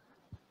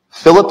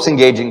 Philip's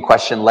engaging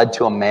question led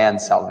to a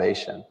man's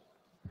salvation.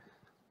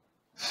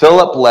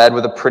 Philip led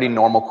with a pretty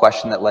normal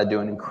question that led to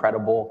an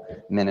incredible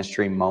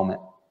ministry moment.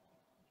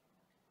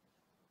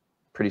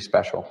 Pretty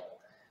special.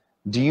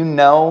 Do you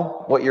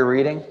know what you're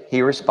reading?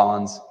 He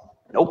responds,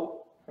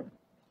 nope.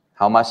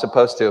 How am I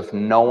supposed to if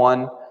no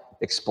one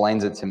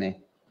explains it to me?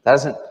 That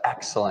is an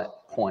excellent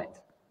point.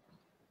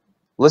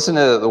 Listen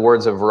to the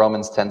words of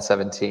Romans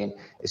 10:17.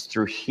 It's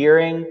through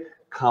hearing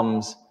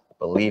comes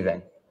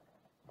believing.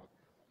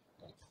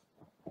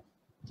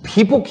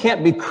 People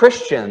can't be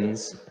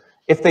Christians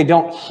if they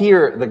don't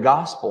hear the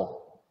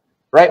gospel,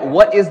 right?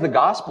 What is the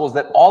gospel? Is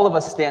that all of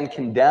us stand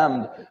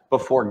condemned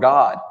before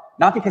God,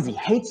 not because he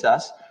hates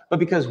us, but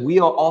because we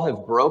all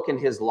have broken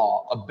his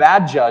law. A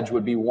bad judge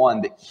would be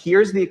one that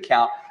hears the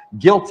account,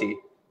 guilty,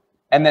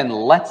 and then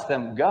lets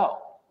them go.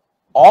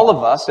 All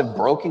of us have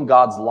broken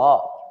God's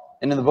law.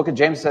 And in the book of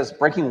James it says,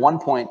 breaking one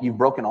point, you've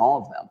broken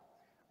all of them.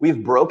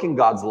 We've broken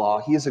God's law.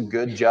 He is a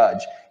good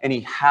judge, and he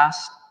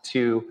has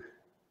to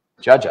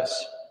judge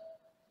us.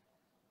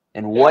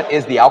 And what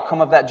is the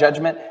outcome of that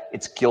judgment?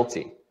 It's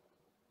guilty.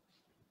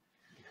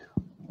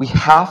 We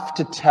have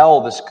to tell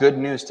this good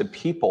news to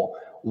people.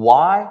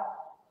 Why?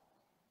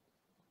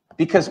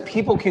 Because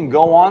people can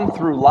go on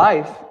through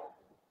life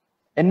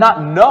and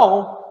not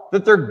know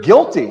that they're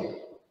guilty.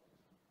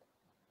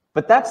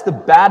 But that's the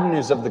bad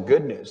news of the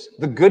good news.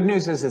 The good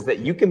news is that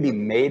you can be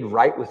made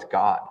right with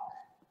God.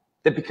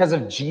 That because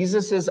of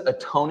Jesus'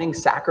 atoning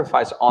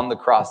sacrifice on the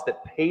cross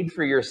that paid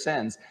for your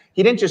sins,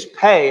 he didn't just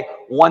pay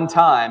one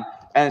time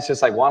and it's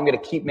just like, well, I'm going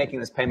to keep making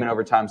this payment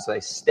over time so I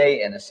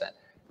stay innocent.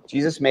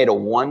 Jesus made a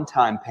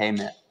one-time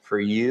payment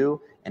for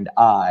you and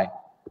I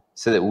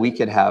so that we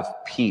could have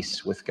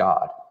peace with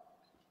God.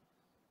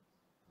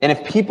 And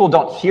if people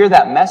don't hear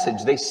that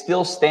message, they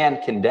still stand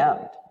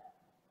condemned.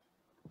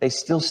 They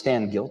still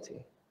stand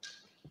guilty.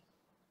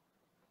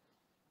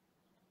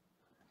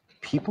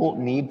 People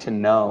need to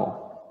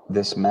know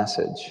this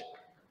message.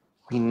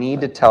 We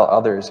need to tell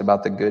others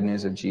about the good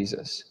news of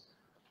Jesus.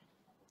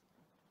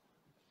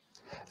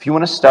 If you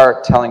want to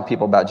start telling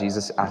people about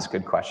Jesus, ask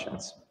good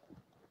questions.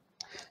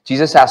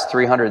 Jesus asked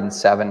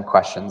 307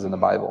 questions in the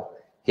Bible.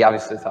 He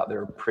obviously thought they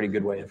were a pretty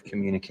good way of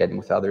communicating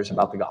with others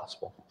about the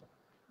gospel.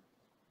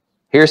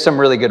 Here's some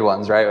really good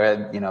ones, right?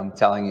 I'm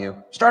telling you,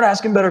 start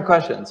asking better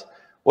questions.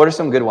 What are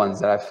some good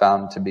ones that I've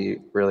found to be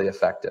really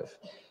effective?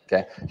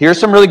 Okay. Here's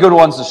some really good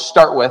ones to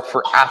start with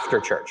for after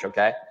church,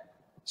 okay?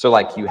 So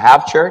like you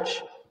have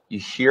church, you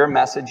hear a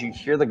message, you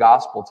hear the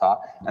gospel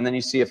taught, and then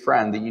you see a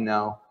friend that you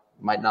know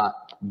might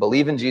not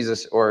believe in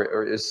Jesus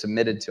or is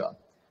submitted to him.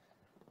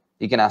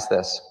 You can ask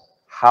this: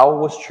 how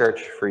was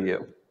church for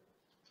you?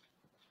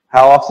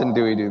 How often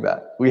do we do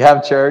that? We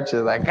have church,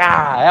 it's like,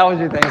 how was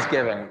your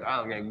Thanksgiving?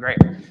 Oh, okay, great.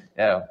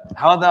 Yeah.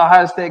 How about the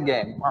Ohio State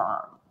game?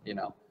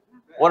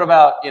 What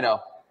about,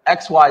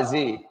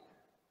 XYZ?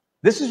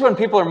 This is when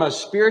people are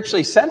most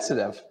spiritually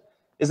sensitive,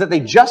 is that they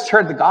just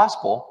heard the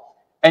gospel,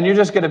 and you're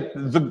just going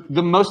to,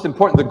 the most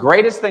important, the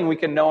greatest thing we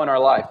can know in our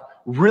life,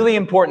 really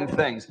important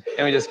things,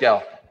 and we just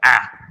go,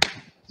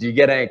 do you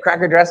get any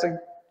cracker dressing?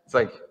 It's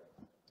like,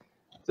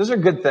 those are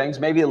good things,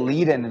 maybe a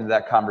lead into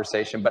that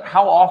conversation, but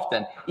how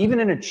often, even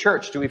in a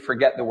church, do we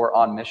forget that we're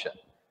on mission?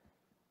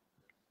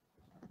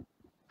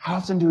 How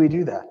often do we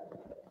do that?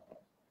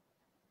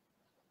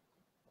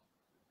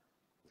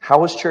 How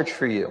was church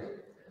for you?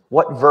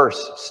 What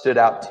verse stood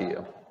out to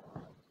you?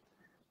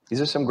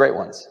 These are some great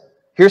ones.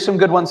 Here's some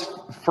good ones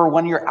for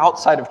when you're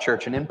outside of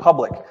church and in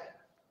public.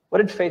 What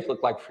did faith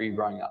look like for you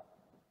growing up?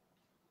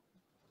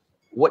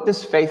 What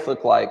does faith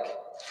look like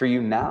for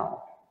you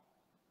now?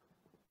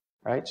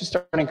 Right? Just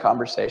starting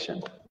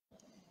conversation.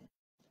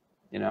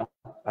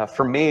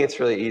 For me, it's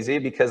really easy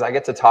because I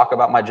get to talk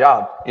about my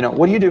job.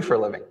 What do you do for a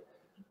living?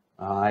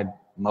 I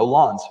mow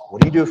lawns.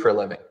 What do you do for a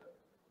living?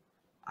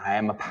 I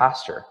am a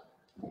pastor.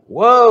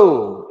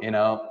 Whoa!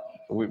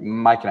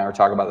 Mike and I were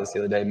talking about this the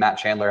other day. Matt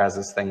Chandler has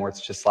this thing where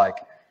it's just like,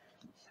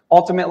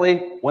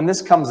 ultimately, when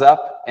this comes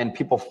up and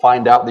people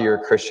find out that you're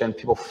a Christian,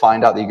 people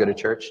find out that you go to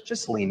church,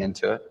 just lean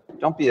into it.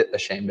 Don't be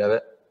ashamed of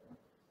it.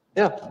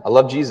 Yeah, I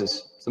love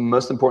Jesus. It's the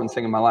most important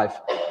thing in my life.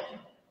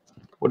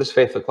 What does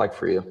faith look like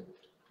for you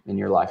in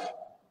your life?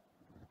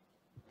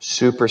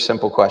 Super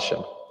simple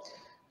question.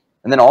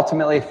 And then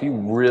ultimately, if you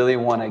really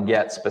want to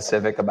get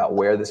specific about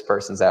where this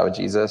person's at with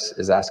Jesus,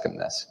 is ask him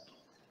this.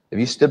 If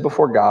you stood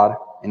before God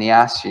and he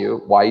asked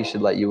you why he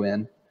should let you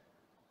in,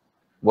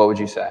 what would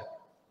you say?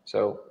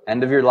 So,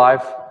 end of your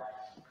life,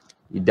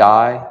 you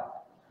die,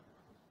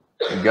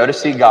 you go to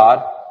see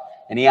God,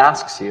 and he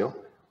asks you,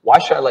 why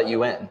should I let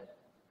you in?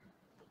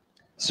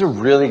 This is a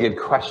really good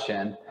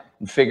question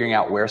in figuring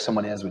out where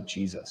someone is with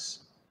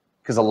Jesus.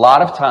 Because a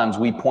lot of times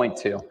we point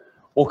to,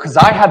 well, because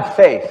I had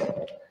faith,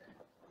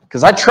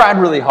 because I tried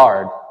really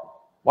hard.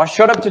 Well, I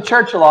showed up to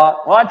church a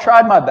lot. Well, I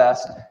tried my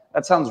best.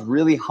 That sounds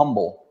really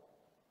humble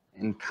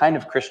and kind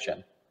of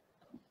Christian.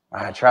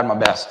 I tried my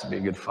best to be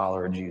a good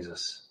follower of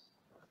Jesus.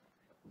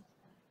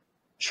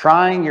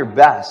 Trying your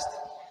best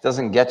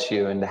doesn't get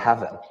you into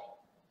heaven.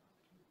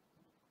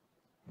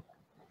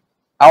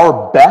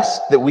 Our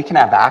best that we can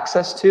have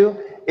access to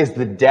is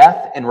the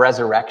death and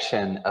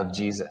resurrection of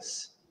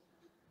Jesus.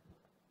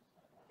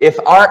 If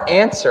our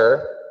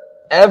answer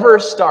ever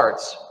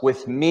starts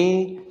with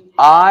me,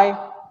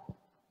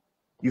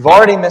 you've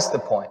already missed the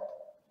point.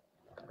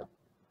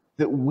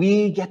 That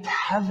we get to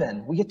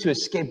heaven, we get to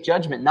escape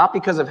judgment, not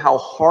because of how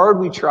hard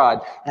we tried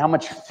and how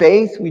much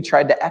faith we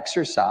tried to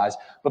exercise,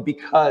 but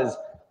because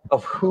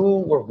of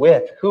who we're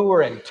with, who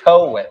we're in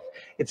tow with.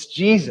 It's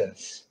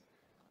Jesus.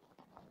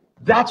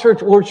 That's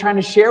what we're trying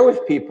to share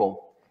with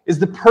people, is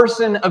the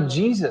person of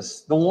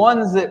Jesus, the one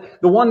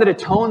that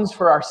atones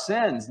for our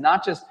sins,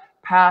 not just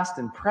past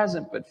and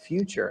present, but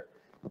future,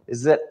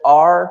 is that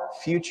our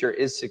future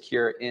is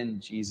secure in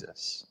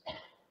Jesus.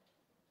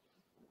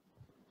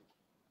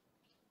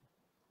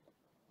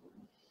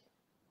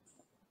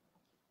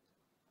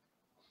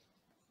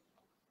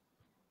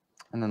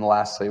 And then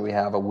lastly, we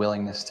have a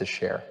willingness to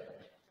share.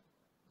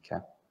 Okay.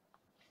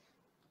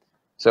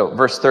 So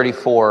verse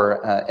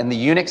 34, and the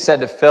eunuch said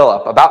to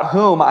Philip, about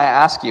whom, I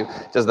ask you,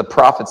 does the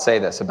prophet say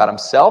this? About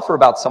himself or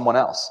about someone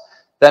else?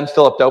 Then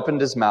Philip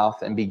opened his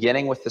mouth and,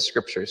 beginning with the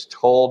scriptures,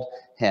 told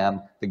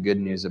him the good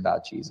news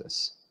about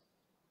Jesus.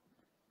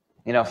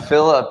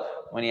 Philip,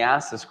 when he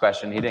asked this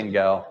question, he didn't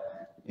go,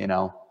 hey,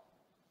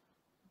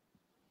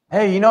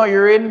 you know what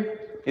you're reading?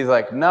 He's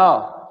like,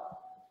 no.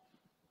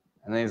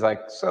 And then he's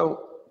like,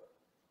 so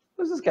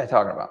what's this guy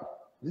talking about?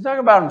 Is he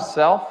talking about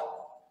himself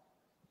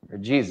or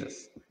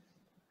Jesus?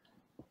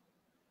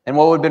 And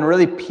what would have been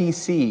really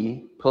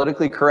PC,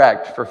 politically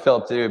correct for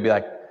Philip to do would be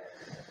like,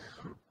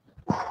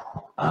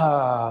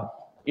 how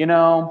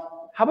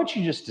about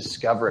you just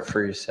discover it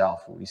for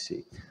yourself when we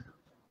see?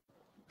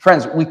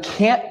 Friends, we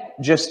can't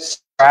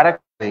just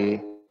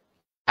sporadically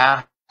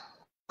ask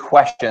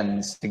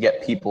questions to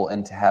get people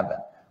into heaven.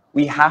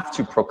 We have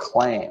to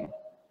proclaim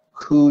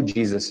who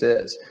Jesus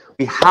is.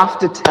 We have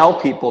to tell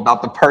people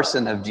about the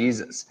person of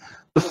Jesus.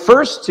 The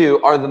first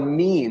two are the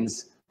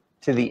means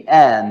to the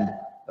end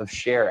of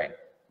sharing.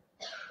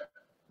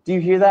 Do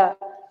you hear that?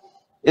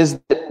 Is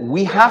that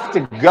we have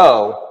to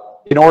go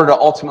in order to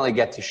ultimately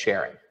get to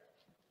sharing.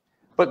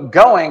 But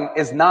going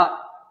is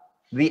not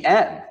the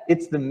end.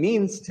 It's the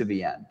means to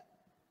the end.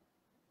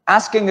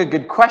 Asking a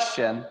good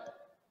question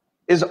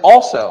is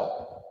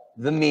also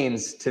the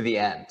means to the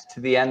end.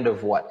 To the end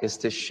of what? Is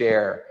to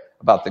share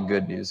about the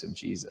good news of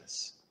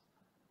Jesus.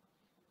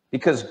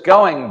 Because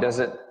going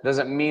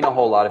doesn't mean a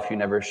whole lot if you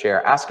never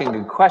share. Asking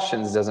good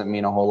questions doesn't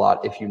mean a whole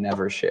lot if you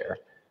never share.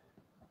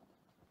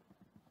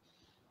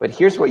 But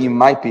here's what you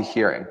might be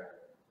hearing.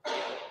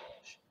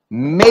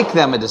 Make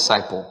them a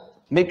disciple.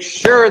 Make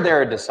sure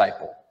they're a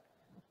disciple.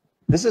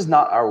 This is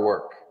not our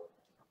work.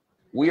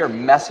 We are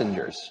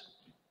messengers.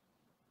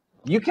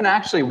 You can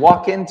actually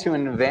walk into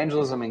an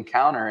evangelism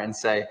encounter and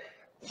say,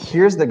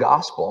 here's the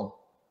gospel.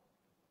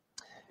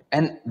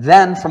 And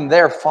then from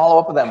there, follow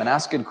up with them and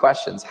ask good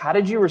questions. How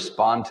did you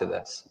respond to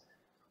this?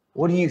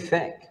 What do you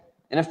think?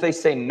 And if they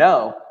say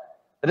no,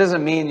 that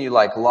doesn't mean you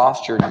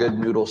lost your good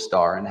noodle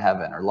star in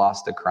heaven or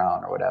lost a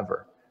crown or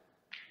whatever.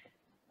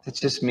 It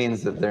just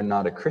means that they're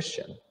not a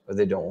Christian or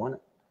they don't want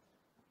it.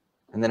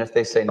 And then if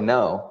they say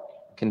no,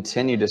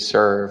 continue to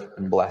serve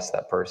and bless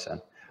that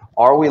person.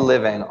 Are we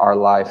living our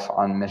life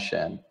on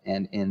mission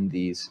and in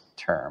these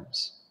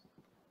terms?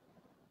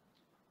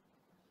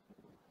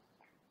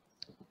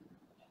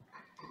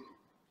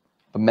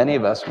 But many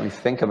of us, when we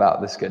think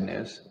about this good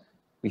news,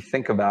 we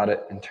think about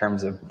it in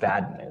terms of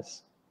bad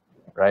news,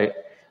 right?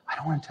 I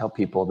don't want to tell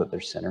people that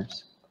they're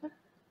sinners.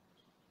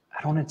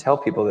 I don't want to tell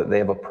people that they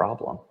have a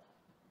problem.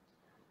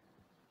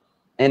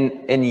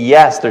 And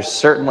yes, there's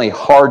certainly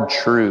hard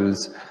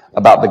truths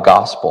about the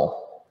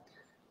gospel.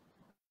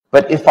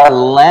 But if our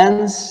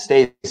lens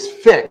stays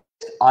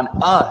fixed on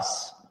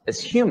us as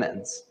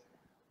humans,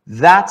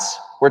 that's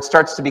where it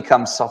starts to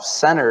become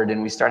self-centered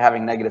and we start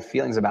having negative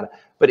feelings about it.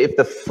 But if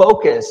the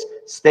focus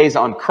stays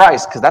on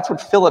Christ, because that's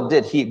what Philip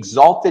did. He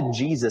exalted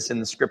Jesus in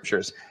the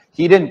scriptures.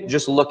 He didn't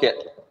just look at,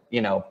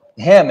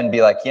 him and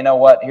be like, you know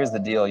what? Here's the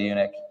deal,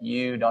 eunuch.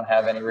 You don't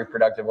have any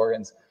reproductive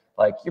organs.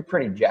 You're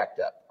pretty jacked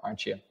up,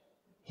 aren't you?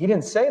 He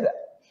didn't say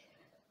that.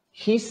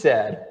 He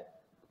said,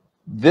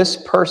 this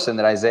person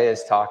that Isaiah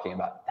is talking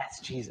about,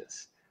 that's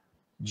Jesus.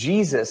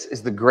 Jesus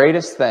is the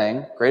greatest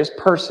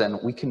person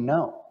we can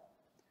know.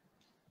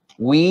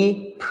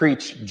 We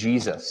preach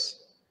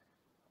Jesus.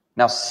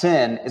 Now,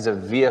 sin is a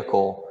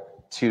vehicle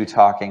to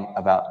talking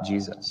about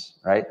Jesus,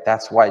 right?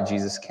 That's why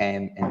Jesus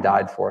came and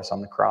died for us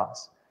on the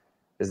cross,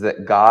 is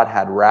that God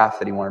had wrath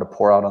that he wanted to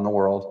pour out on the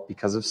world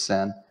because of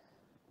sin.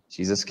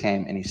 Jesus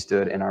came and he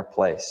stood in our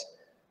place.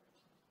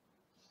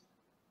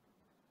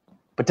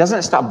 But doesn't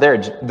it stop there?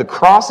 The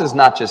cross is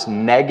not just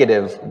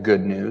negative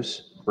good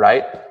news,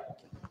 right?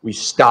 We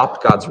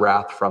stopped God's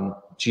wrath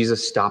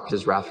Jesus stopped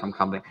his wrath from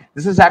coming.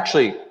 This is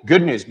actually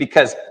good news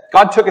because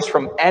God took us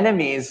from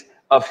enemies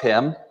of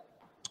him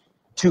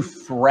to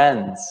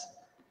friends.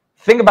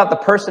 Think about the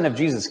person of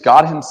Jesus,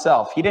 God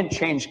himself. He didn't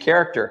change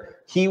character.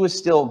 He was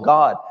still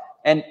God.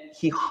 And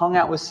he hung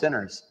out with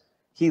sinners.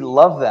 He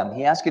loved them.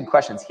 He asked good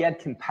questions. He had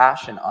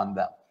compassion on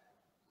them.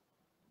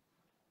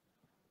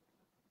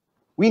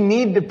 We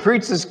need to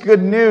preach this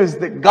good news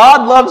that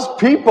God loves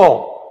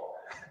people.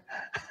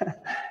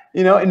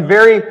 In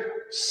very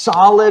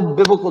solid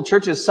biblical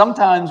churches,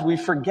 sometimes we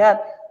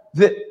forget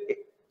that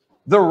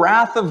the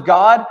wrath of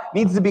God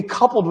needs to be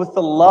coupled with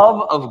the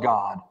love of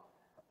God.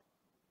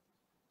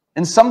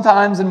 And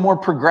sometimes in more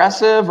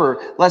progressive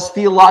or less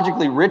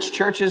theologically rich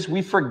churches,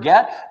 we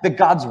forget that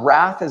God's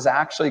wrath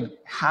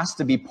has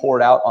to be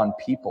poured out on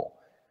people.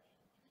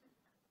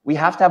 We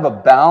have to have a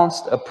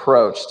balanced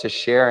approach to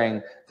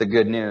sharing the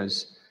good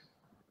news.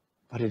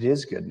 But it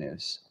is good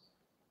news.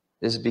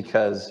 This is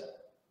because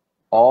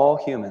all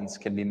humans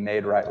can be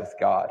made right with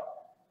God,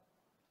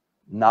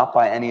 not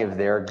by any of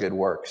their good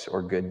works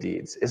or good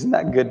deeds. Isn't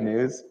that good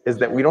news? Is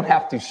that we don't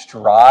have to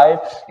strive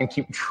and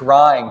keep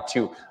trying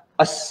to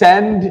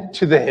ascend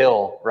to the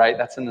hill, right?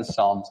 That's in the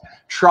Psalms.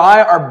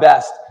 Try our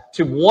best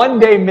to one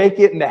day make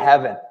it into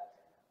heaven.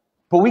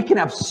 But we can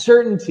have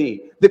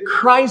certainty that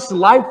Christ's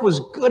life was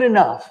good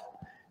enough,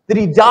 that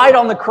he died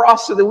on the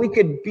cross so that we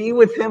could be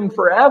with him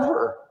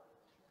forever.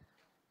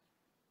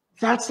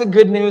 That's the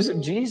good news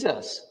of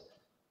Jesus.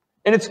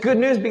 And it's good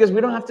news because we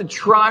don't have to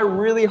try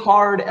really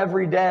hard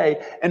every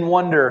day and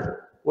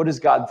wonder, what does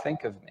God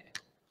think of me?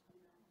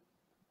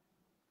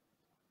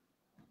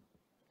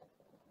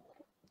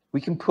 We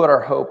can put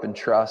our hope and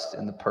trust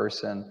in the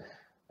person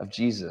of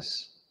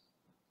Jesus.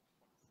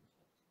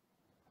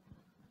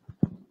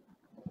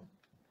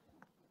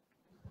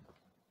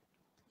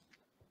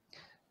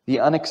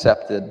 The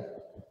unaccepted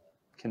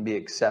can be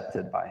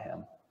accepted by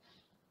him.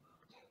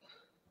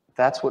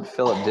 That's what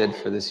Philip did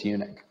for this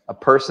eunuch, a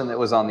person that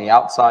was on the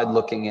outside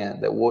looking in,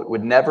 that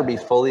would never be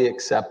fully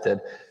accepted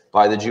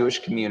by the Jewish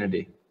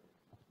community,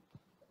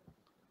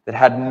 that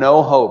had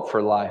no hope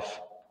for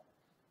life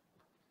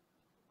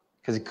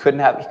because he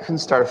couldn't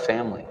start a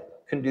family,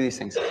 couldn't do these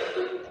things.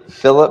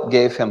 Philip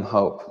gave him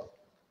hope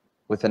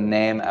with a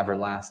name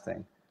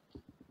everlasting,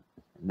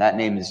 and that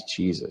name is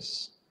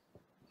Jesus.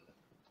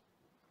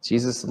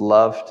 Jesus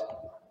loved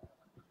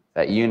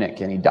that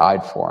eunuch, and he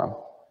died for him.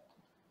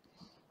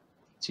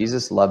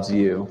 Jesus loves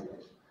you,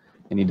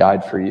 and he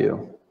died for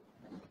you.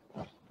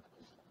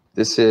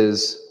 This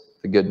is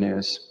the good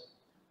news.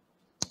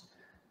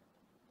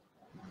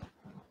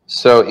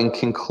 So in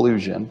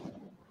conclusion,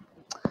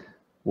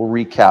 we'll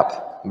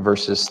recap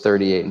verses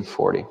 38 and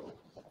 40.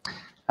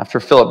 After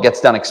Philip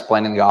gets done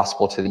explaining the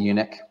gospel to the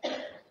eunuch, it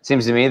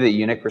seems to me the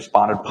eunuch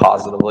responded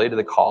positively to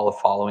the call of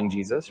following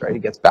Jesus, right? He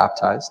gets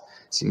baptized.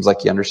 Seems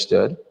like he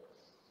understood.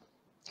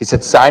 He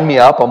said, sign me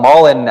up. I'm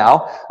all in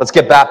now. Let's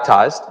get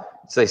baptized.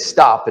 So they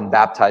stop and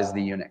baptize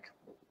the eunuch.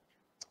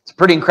 It's a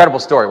pretty incredible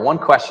story. One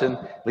question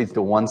leads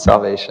to one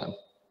salvation.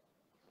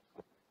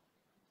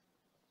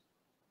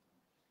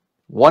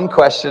 One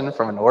question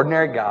from an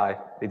ordinary guy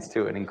leads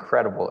to an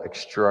incredible,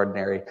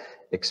 extraordinary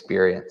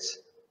experience.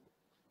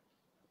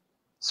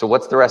 So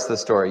what's the rest of the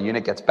story?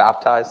 Eunuch gets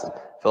baptized.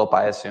 Philip,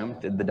 I assume,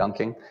 did the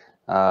dunking.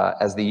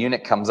 As the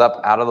eunuch comes up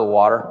out of the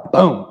water,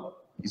 boom,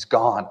 he's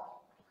gone.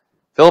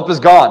 Philip is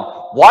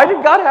gone. Why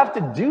did God have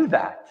to do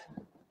that?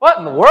 What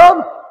in the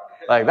world?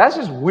 Like, that's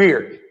just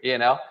weird, you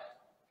know?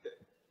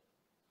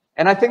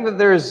 And I think that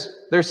there's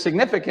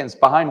significance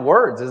behind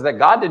words, is that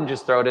God didn't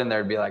just throw it in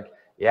there and be like,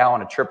 yeah, I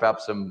want to trip up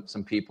some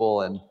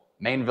people in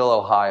Mainville,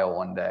 Ohio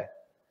one day.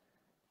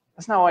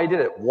 That's not why he did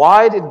it.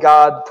 Why did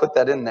God put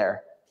that in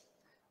there?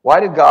 Why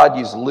did God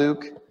use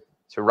Luke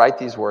to write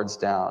these words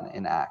down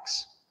in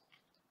Acts?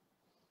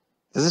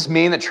 Does this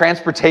mean that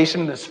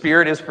transportation in the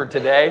Spirit is for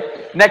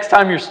today? Next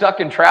time you're stuck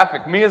in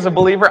traffic, me as a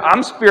believer,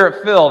 I'm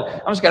Spirit-filled.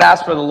 I'm just going to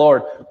ask for the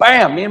Lord.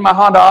 Bam, me and my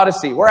Honda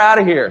Odyssey, we're out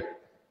of here.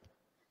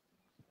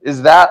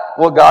 Is that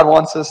what God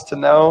wants us to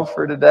know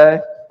for today?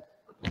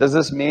 Does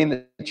this mean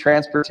that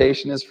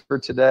transportation is for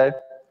today?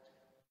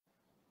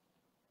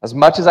 As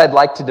much as I'd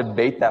like to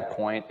debate that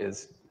point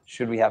is,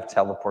 should we have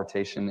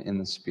teleportation in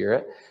the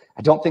Spirit?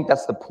 I don't think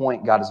that's the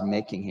point God is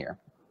making here.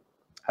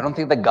 I don't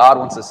think that God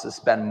wants us to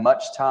spend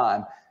much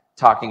time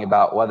talking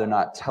about whether or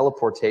not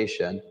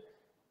teleportation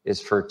is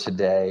for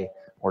today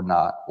or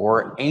not,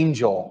 or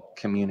angel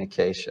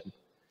communication.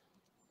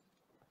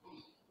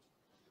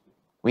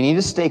 We need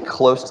to stay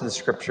close to the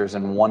scriptures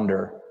and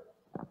wonder,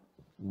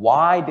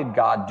 why did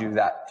God do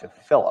that to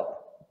Philip?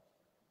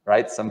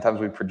 Right? Sometimes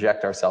we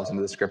project ourselves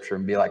into the scripture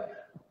and be like,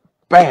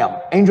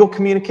 bam, angel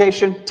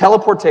communication,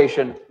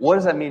 teleportation. What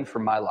does that mean for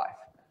my life?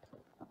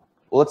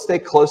 Well, let's stay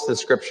close to the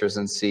scriptures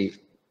and see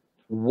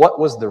what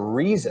was the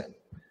reason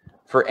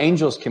for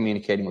angels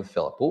communicating with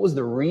Philip. What was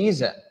the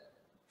reason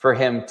for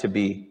him to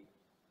be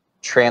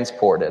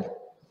transported?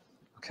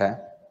 Okay.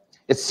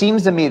 It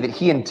seems to me that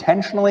he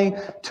intentionally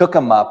took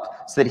him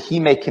up so that he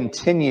may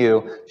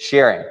continue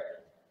sharing.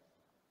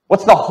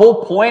 What's the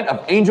whole point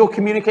of angel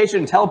communication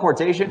and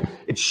teleportation?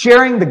 It's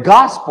sharing the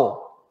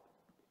gospel.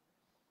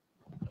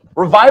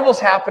 Revival's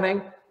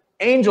happening.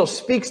 Angel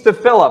speaks to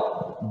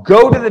Philip.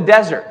 Go to the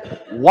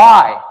desert.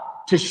 Why?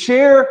 To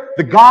share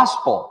the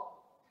gospel.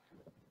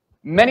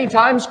 Many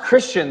times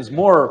Christians,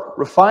 more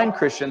refined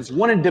Christians,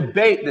 want to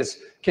debate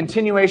this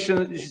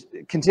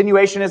continuationism,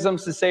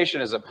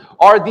 cessationism.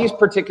 Are these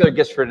particular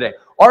gifts for today?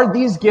 Are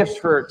these gifts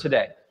for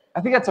today?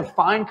 I think that's a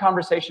fine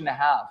conversation to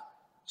have,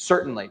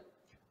 certainly.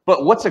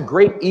 But what's a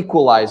great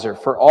equalizer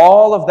for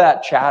all of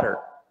that chatter?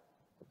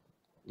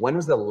 When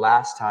was the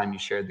last time you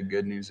shared the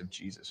good news of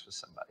Jesus with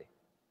somebody?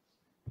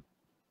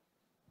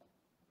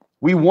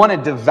 We want to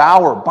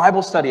devour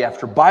Bible study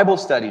after Bible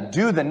study,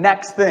 do the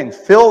next thing,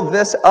 fill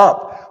this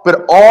up.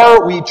 But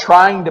are we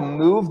trying to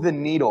move the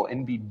needle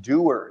and be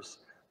doers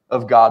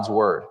of God's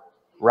word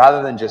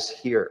rather than just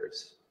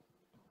hearers?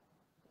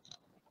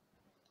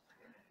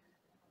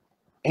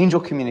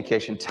 Angel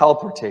communication,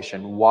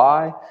 teleportation.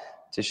 Why?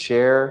 To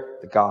share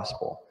the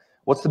gospel.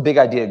 What's the big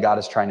idea God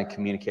is trying to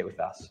communicate with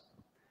us?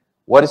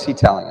 What is he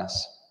telling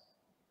us?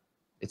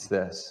 It's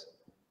this.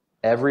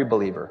 Every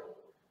believer,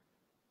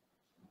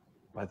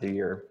 whether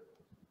you're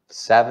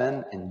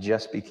 7 and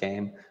just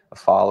became a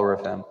follower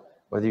of him,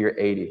 whether you're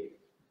 80,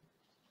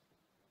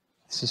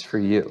 this is for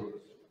you.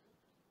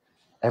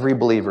 Every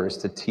believer is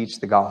to teach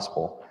the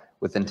gospel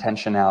with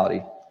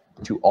intentionality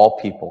to all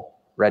people,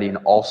 ready in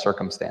all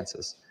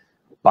circumstances,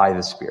 by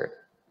the Spirit.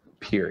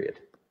 Period.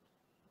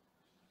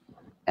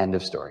 End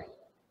of story.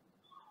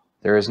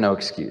 There is no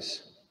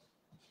excuse.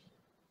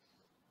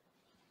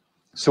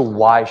 So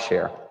why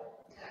share?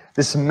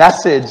 This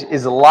message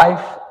is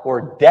life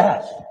or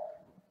death.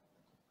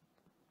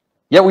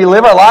 Yet we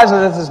live our lives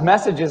as if this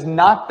message is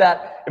not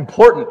that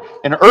important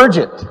and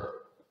urgent.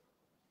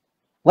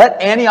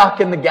 Let Antioch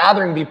and the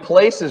Gathering be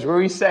places where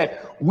we say,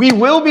 we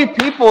will be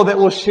people that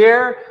will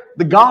share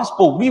the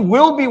gospel. We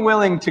will be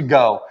willing to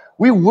go.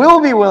 We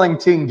will be willing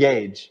to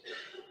engage.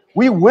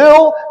 We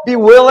will be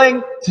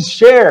willing to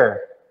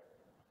share.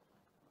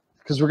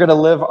 Because we're going to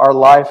live our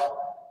life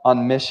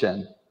on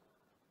mission.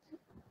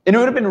 And it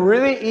would have been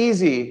really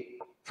easy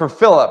for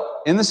Philip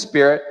in the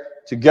Spirit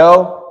to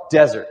go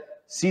desert,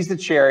 sees the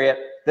chariot,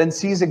 then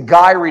sees a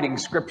guy reading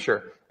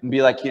scripture and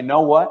be like, you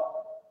know what?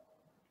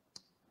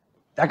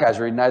 That guy's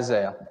reading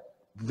Isaiah.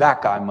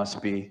 That guy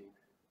must be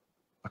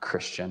a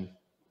Christian.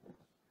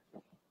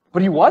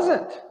 But he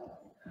wasn't.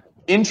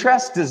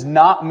 Interest does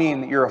not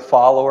mean that you're a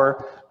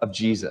follower of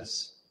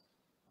Jesus.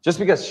 Just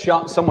because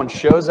someone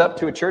shows up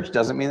to a church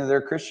doesn't mean that they're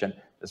a Christian.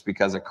 Just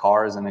because a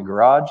car is in a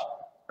garage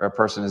or a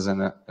person is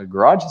in a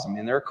garage doesn't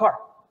mean they're a car,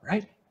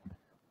 right?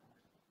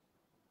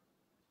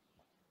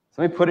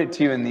 So let me put it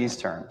to you in these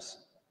terms.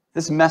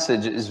 This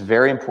message is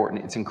very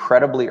important. It's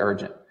incredibly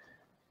urgent.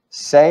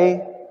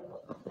 Say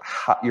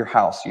your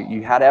house,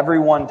 you had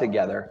everyone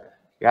together.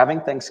 You're having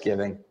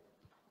Thanksgiving,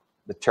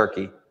 the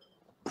turkey,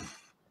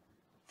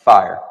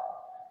 fire.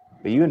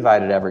 But you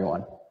invited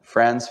everyone,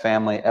 friends,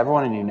 family,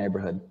 everyone in your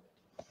neighborhood.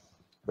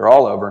 They're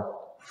all over,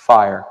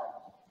 fire.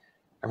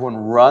 Everyone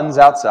runs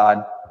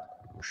outside.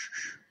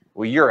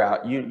 Well, you're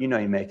out. You know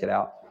you make it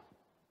out.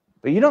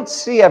 But you don't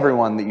see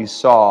everyone that you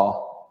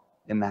saw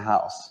in the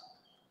house.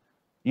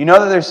 You know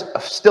that there's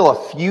still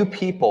a few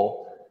people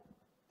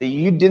that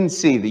you didn't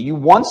see, that you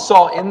once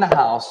saw in the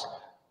house,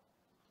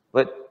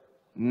 but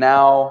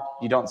now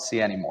you don't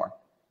see anymore.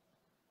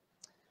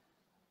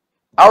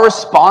 Our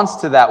response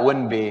to that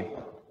wouldn't be,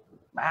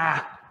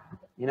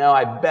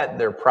 I bet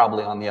they're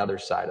probably on the other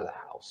side of the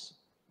house.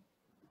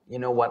 You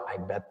know what? I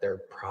bet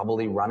they're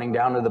probably running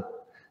down to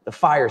the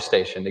fire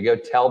station to go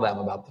tell them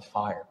about the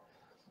fire.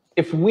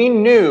 If we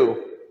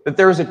knew that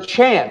there was a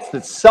chance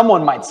that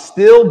someone might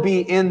still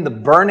be in the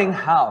burning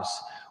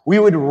house, we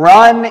would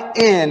run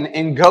in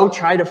and go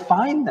try to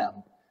find them.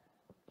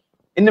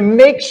 And to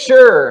make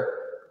sure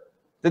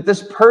that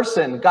this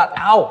person got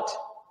out.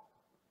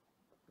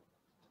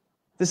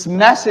 This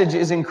message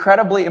is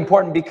incredibly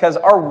important because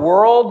our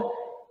world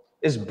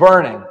is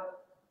burning.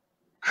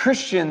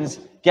 Christians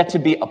get to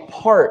be a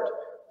part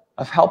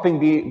of helping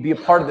be a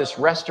part of this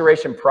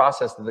restoration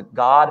process that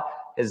God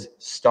has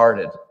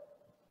started.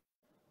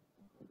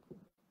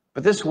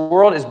 But this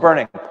world is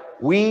burning.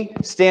 We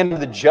stand in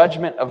the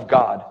judgment of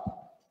God.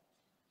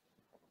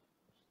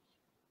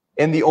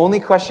 And the only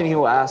question he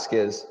will ask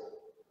is,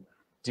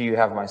 do you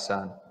have my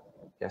son?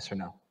 Yes or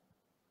no?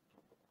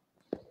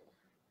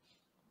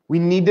 We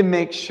need to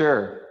make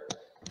sure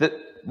that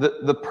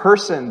the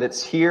person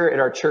that's here at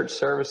our church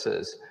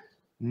services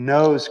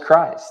knows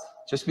Christ.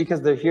 Just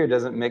because they're here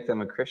doesn't make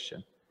them a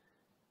Christian.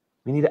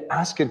 We need to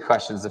ask good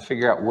questions to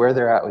figure out where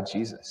they're at with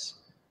Jesus.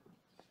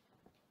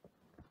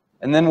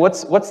 And then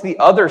what's the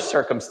other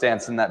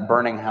circumstance in that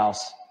burning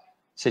house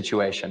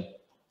situation?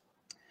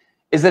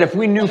 Is that if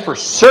we knew for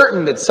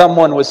certain that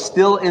someone was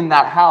still in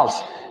that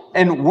house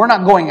and we're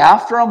not going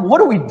after them, what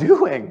are we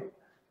doing?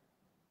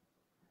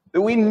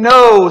 That we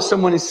know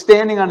someone is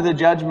standing under the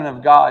judgment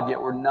of God,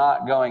 yet we're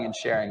not going and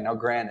sharing. Now,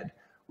 granted,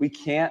 we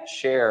can't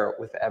share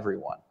with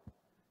everyone.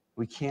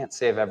 We can't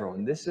save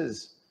everyone. This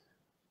is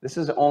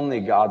only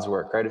God's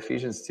work, right?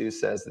 Ephesians 2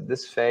 says that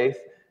this faith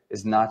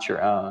is not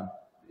your own.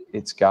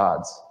 It's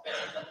God's.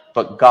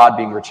 But God,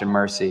 being rich in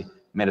mercy,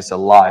 made us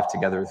alive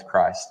together with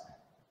Christ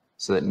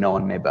so that no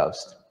one may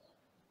boast,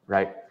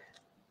 right?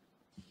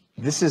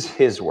 This is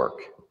his work.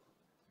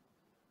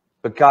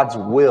 But God's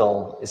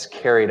will is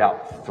carried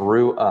out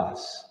through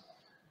us.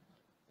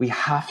 We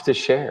have to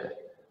share.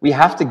 We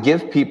have to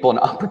give people an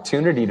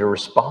opportunity to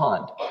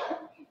respond.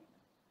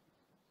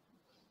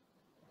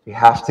 We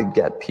have to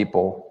get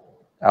people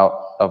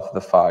out of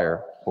the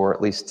fire, or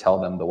at least tell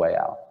them the way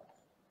out.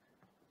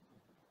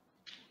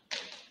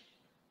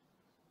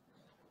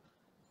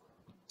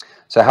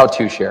 So how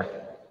to share?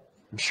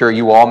 I'm sure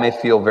you all may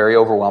feel very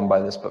overwhelmed by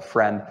this, but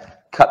friend,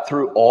 cut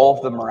through all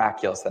of the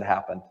miraculous that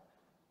happened.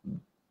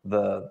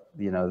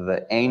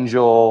 The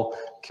angel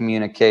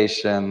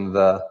communication,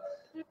 the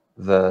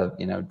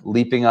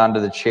leaping onto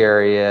the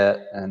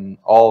chariot and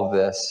all of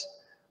this.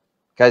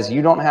 Guys,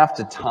 you don't have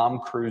to Tom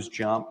Cruise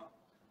jump.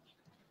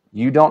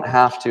 You don't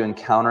have to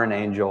encounter an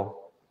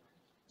angel.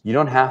 You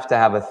don't have to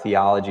have a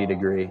theology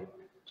degree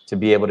to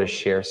be able to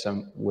share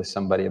with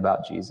somebody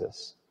about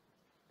Jesus.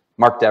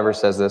 Mark Dever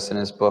says this in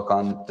his book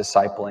on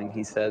discipling.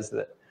 He says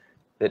that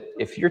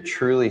if you're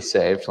truly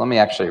saved, let me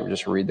actually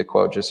just read the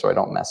quote just so I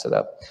don't mess it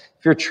up.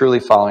 If you're truly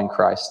following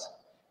Christ,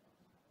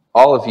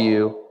 all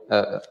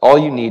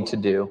you need to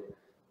do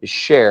is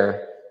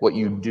share what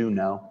you do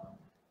know,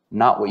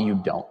 not what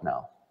you don't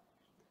know.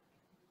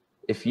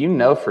 If you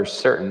know for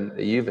certain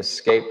that you've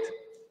escaped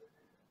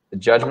the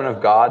judgment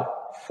of God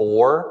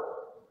for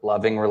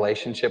loving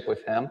relationship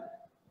with him,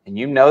 and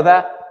you know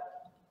that,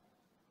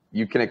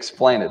 you can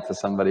explain it to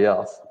somebody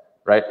else,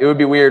 right? It would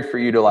be weird for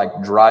you to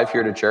drive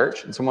here to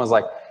church and someone's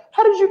like,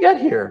 how did you get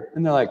here?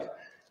 And they're like,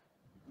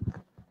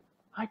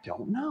 I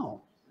don't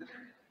know.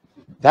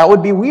 That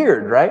would be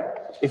weird, right?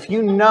 If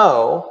you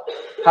know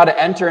how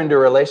to enter into a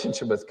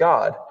relationship with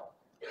God,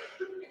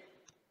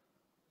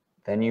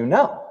 then you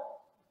know.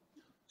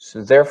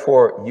 So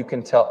therefore, you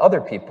can tell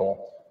other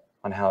people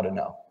on how to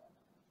know,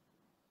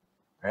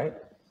 right?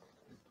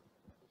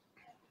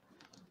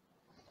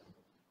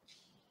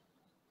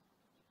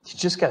 You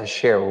just got to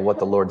share with what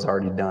the Lord's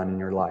already done in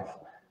your life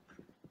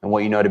and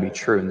what you know to be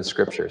true in the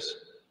scriptures.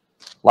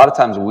 A lot of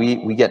times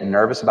we get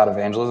nervous about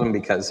evangelism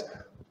because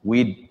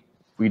we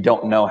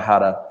don't know how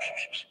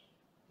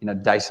to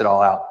dice it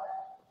all out.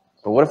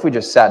 But what if we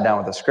just sat down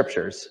with the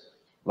scriptures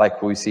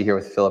like we see here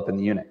with Philip and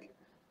the eunuch?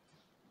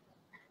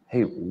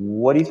 Hey,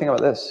 what do you think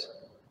about this?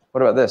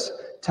 What about this?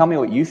 Tell me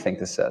what you think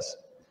this says.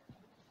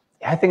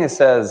 I think it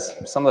says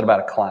something about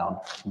a clown.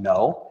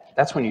 No,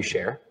 that's when you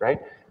share,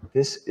 right?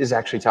 This is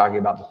actually talking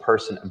about the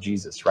person of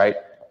Jesus, right?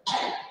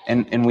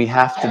 And we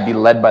have to be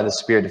led by the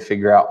Spirit to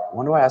figure out,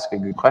 when do I ask a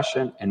good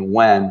question? And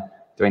when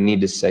do I need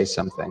to say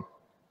something?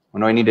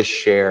 When do I need to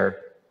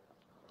share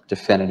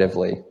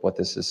definitively what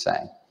this is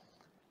saying?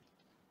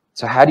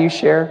 So how do you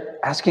share?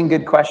 Asking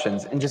good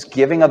questions and just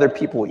giving other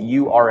people what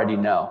you already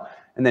know.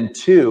 And then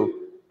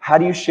 2, how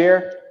do you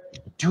share?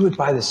 Do it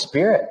by the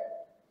Spirit.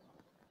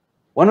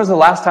 When was the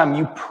last time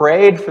you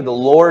prayed for the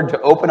Lord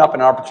to open up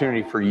an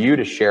opportunity for you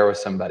to share with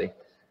somebody?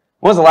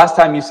 When was the last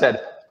time you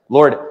said,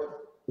 Lord,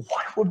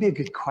 what would be a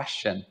good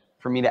question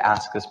for me to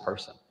ask this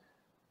person?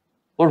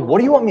 Lord, what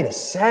do you want me to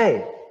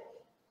say?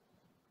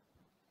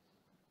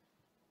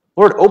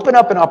 Lord, open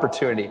up an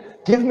opportunity.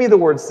 Give me the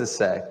words to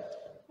say.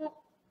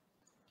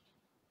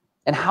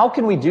 And how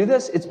can we do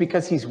this? It's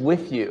because he's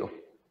with you.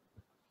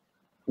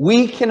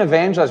 We can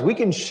evangelize. We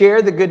can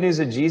share the good news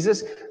of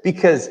Jesus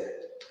because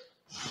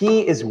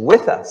he is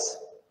with us.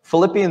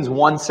 Philippians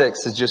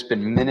 1:6 has just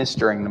been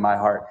ministering to my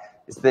heart.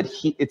 Is that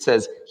it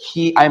says,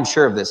 I am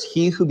sure of this,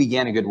 he who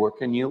began a good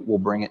work in you will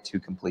bring it to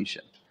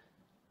completion.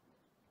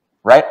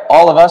 Right?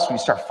 All of us, when we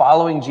start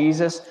following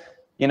Jesus,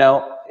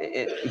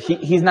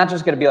 he's not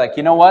just going to be like,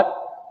 you know what?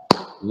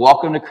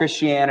 Welcome to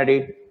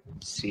Christianity.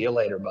 See you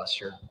later,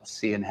 Buster. I'll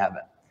see you in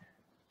heaven.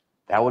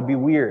 That would be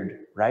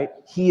weird, right?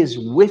 He is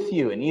with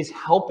you and he's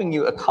helping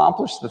you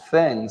accomplish the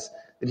things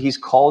that he's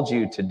called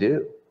you to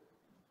do.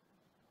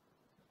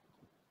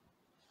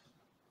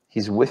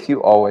 He's with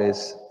you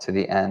always to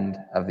the end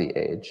of the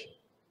age.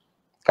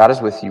 God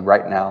is with you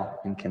right now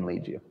and can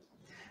lead you.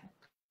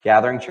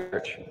 Gathering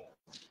Church,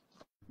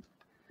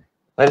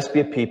 let us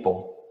be a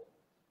people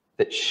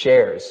that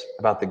shares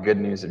about the good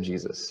news of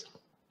Jesus,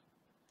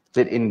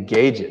 that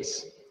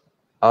engages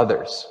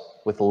others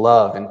with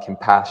love and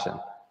compassion,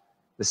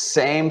 the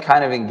same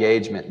kind of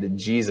engagement that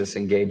Jesus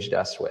engaged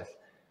us with,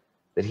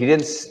 that he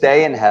didn't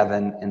stay in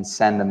heaven and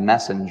send a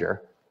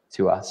messenger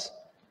to us.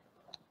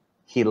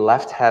 He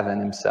left heaven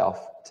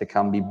himself to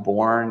come be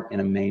born in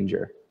a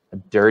manger, a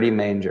dirty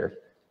manger,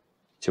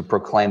 to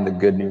proclaim the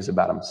good news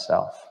about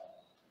himself.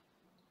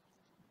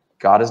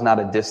 God is not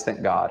a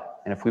distant God.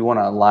 And if we want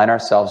to align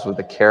ourselves with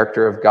the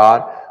character of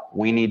God,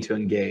 we need to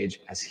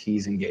engage as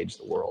he's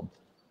engaged the world.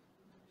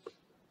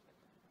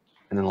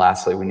 And then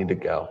lastly, we need to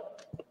go.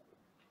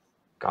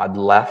 God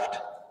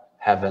left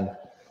heaven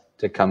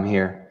to come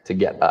here to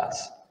get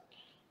us.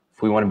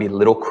 If we want to be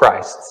little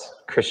Christs,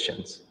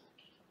 Christians,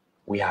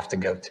 we have to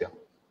go too.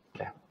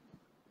 Okay.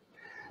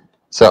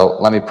 So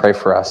let me pray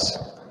for us.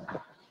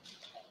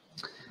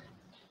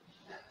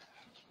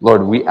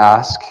 Lord, we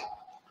ask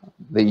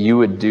that you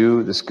would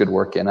do this good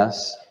work in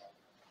us.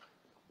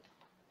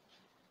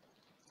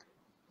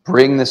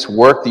 Bring this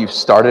work that you've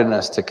started in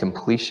us to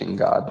completion,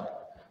 God.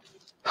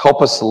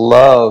 Help us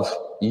love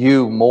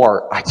you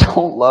more. I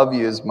don't love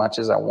you as much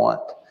as I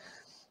want.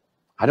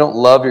 I don't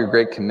love your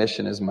great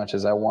commission as much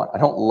as I want. I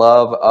don't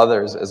love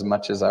others as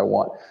much as I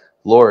want.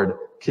 Lord,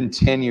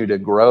 continue to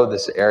grow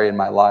this area in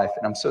my life.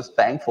 And I'm so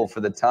thankful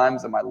for the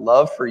times that my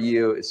love for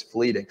you is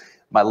fleeting.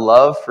 My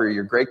love for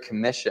your great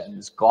commission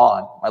is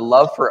gone. My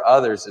love for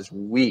others is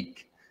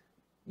weak.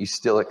 You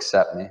still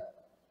accept me.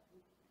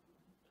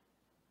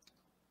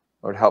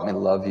 Lord, help me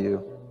love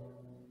you.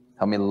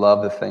 Help me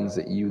love the things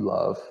that you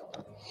love.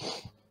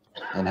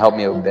 And help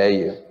me obey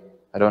you.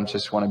 I don't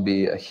just want to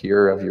be a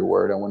hearer of your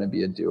word. I want to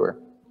be a doer.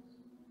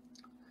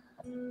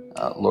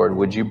 Lord,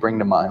 would you bring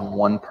to mind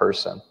one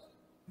person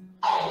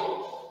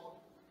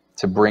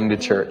to bring to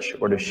church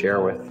or to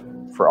share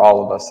with for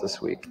all of us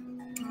this week?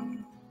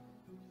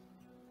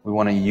 We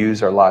want to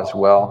use our lives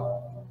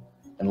well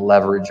and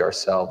leverage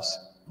ourselves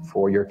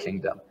for your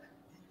kingdom.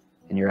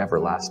 In your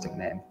everlasting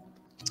name,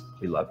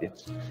 we love you.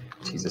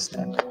 In Jesus'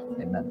 name,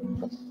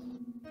 amen.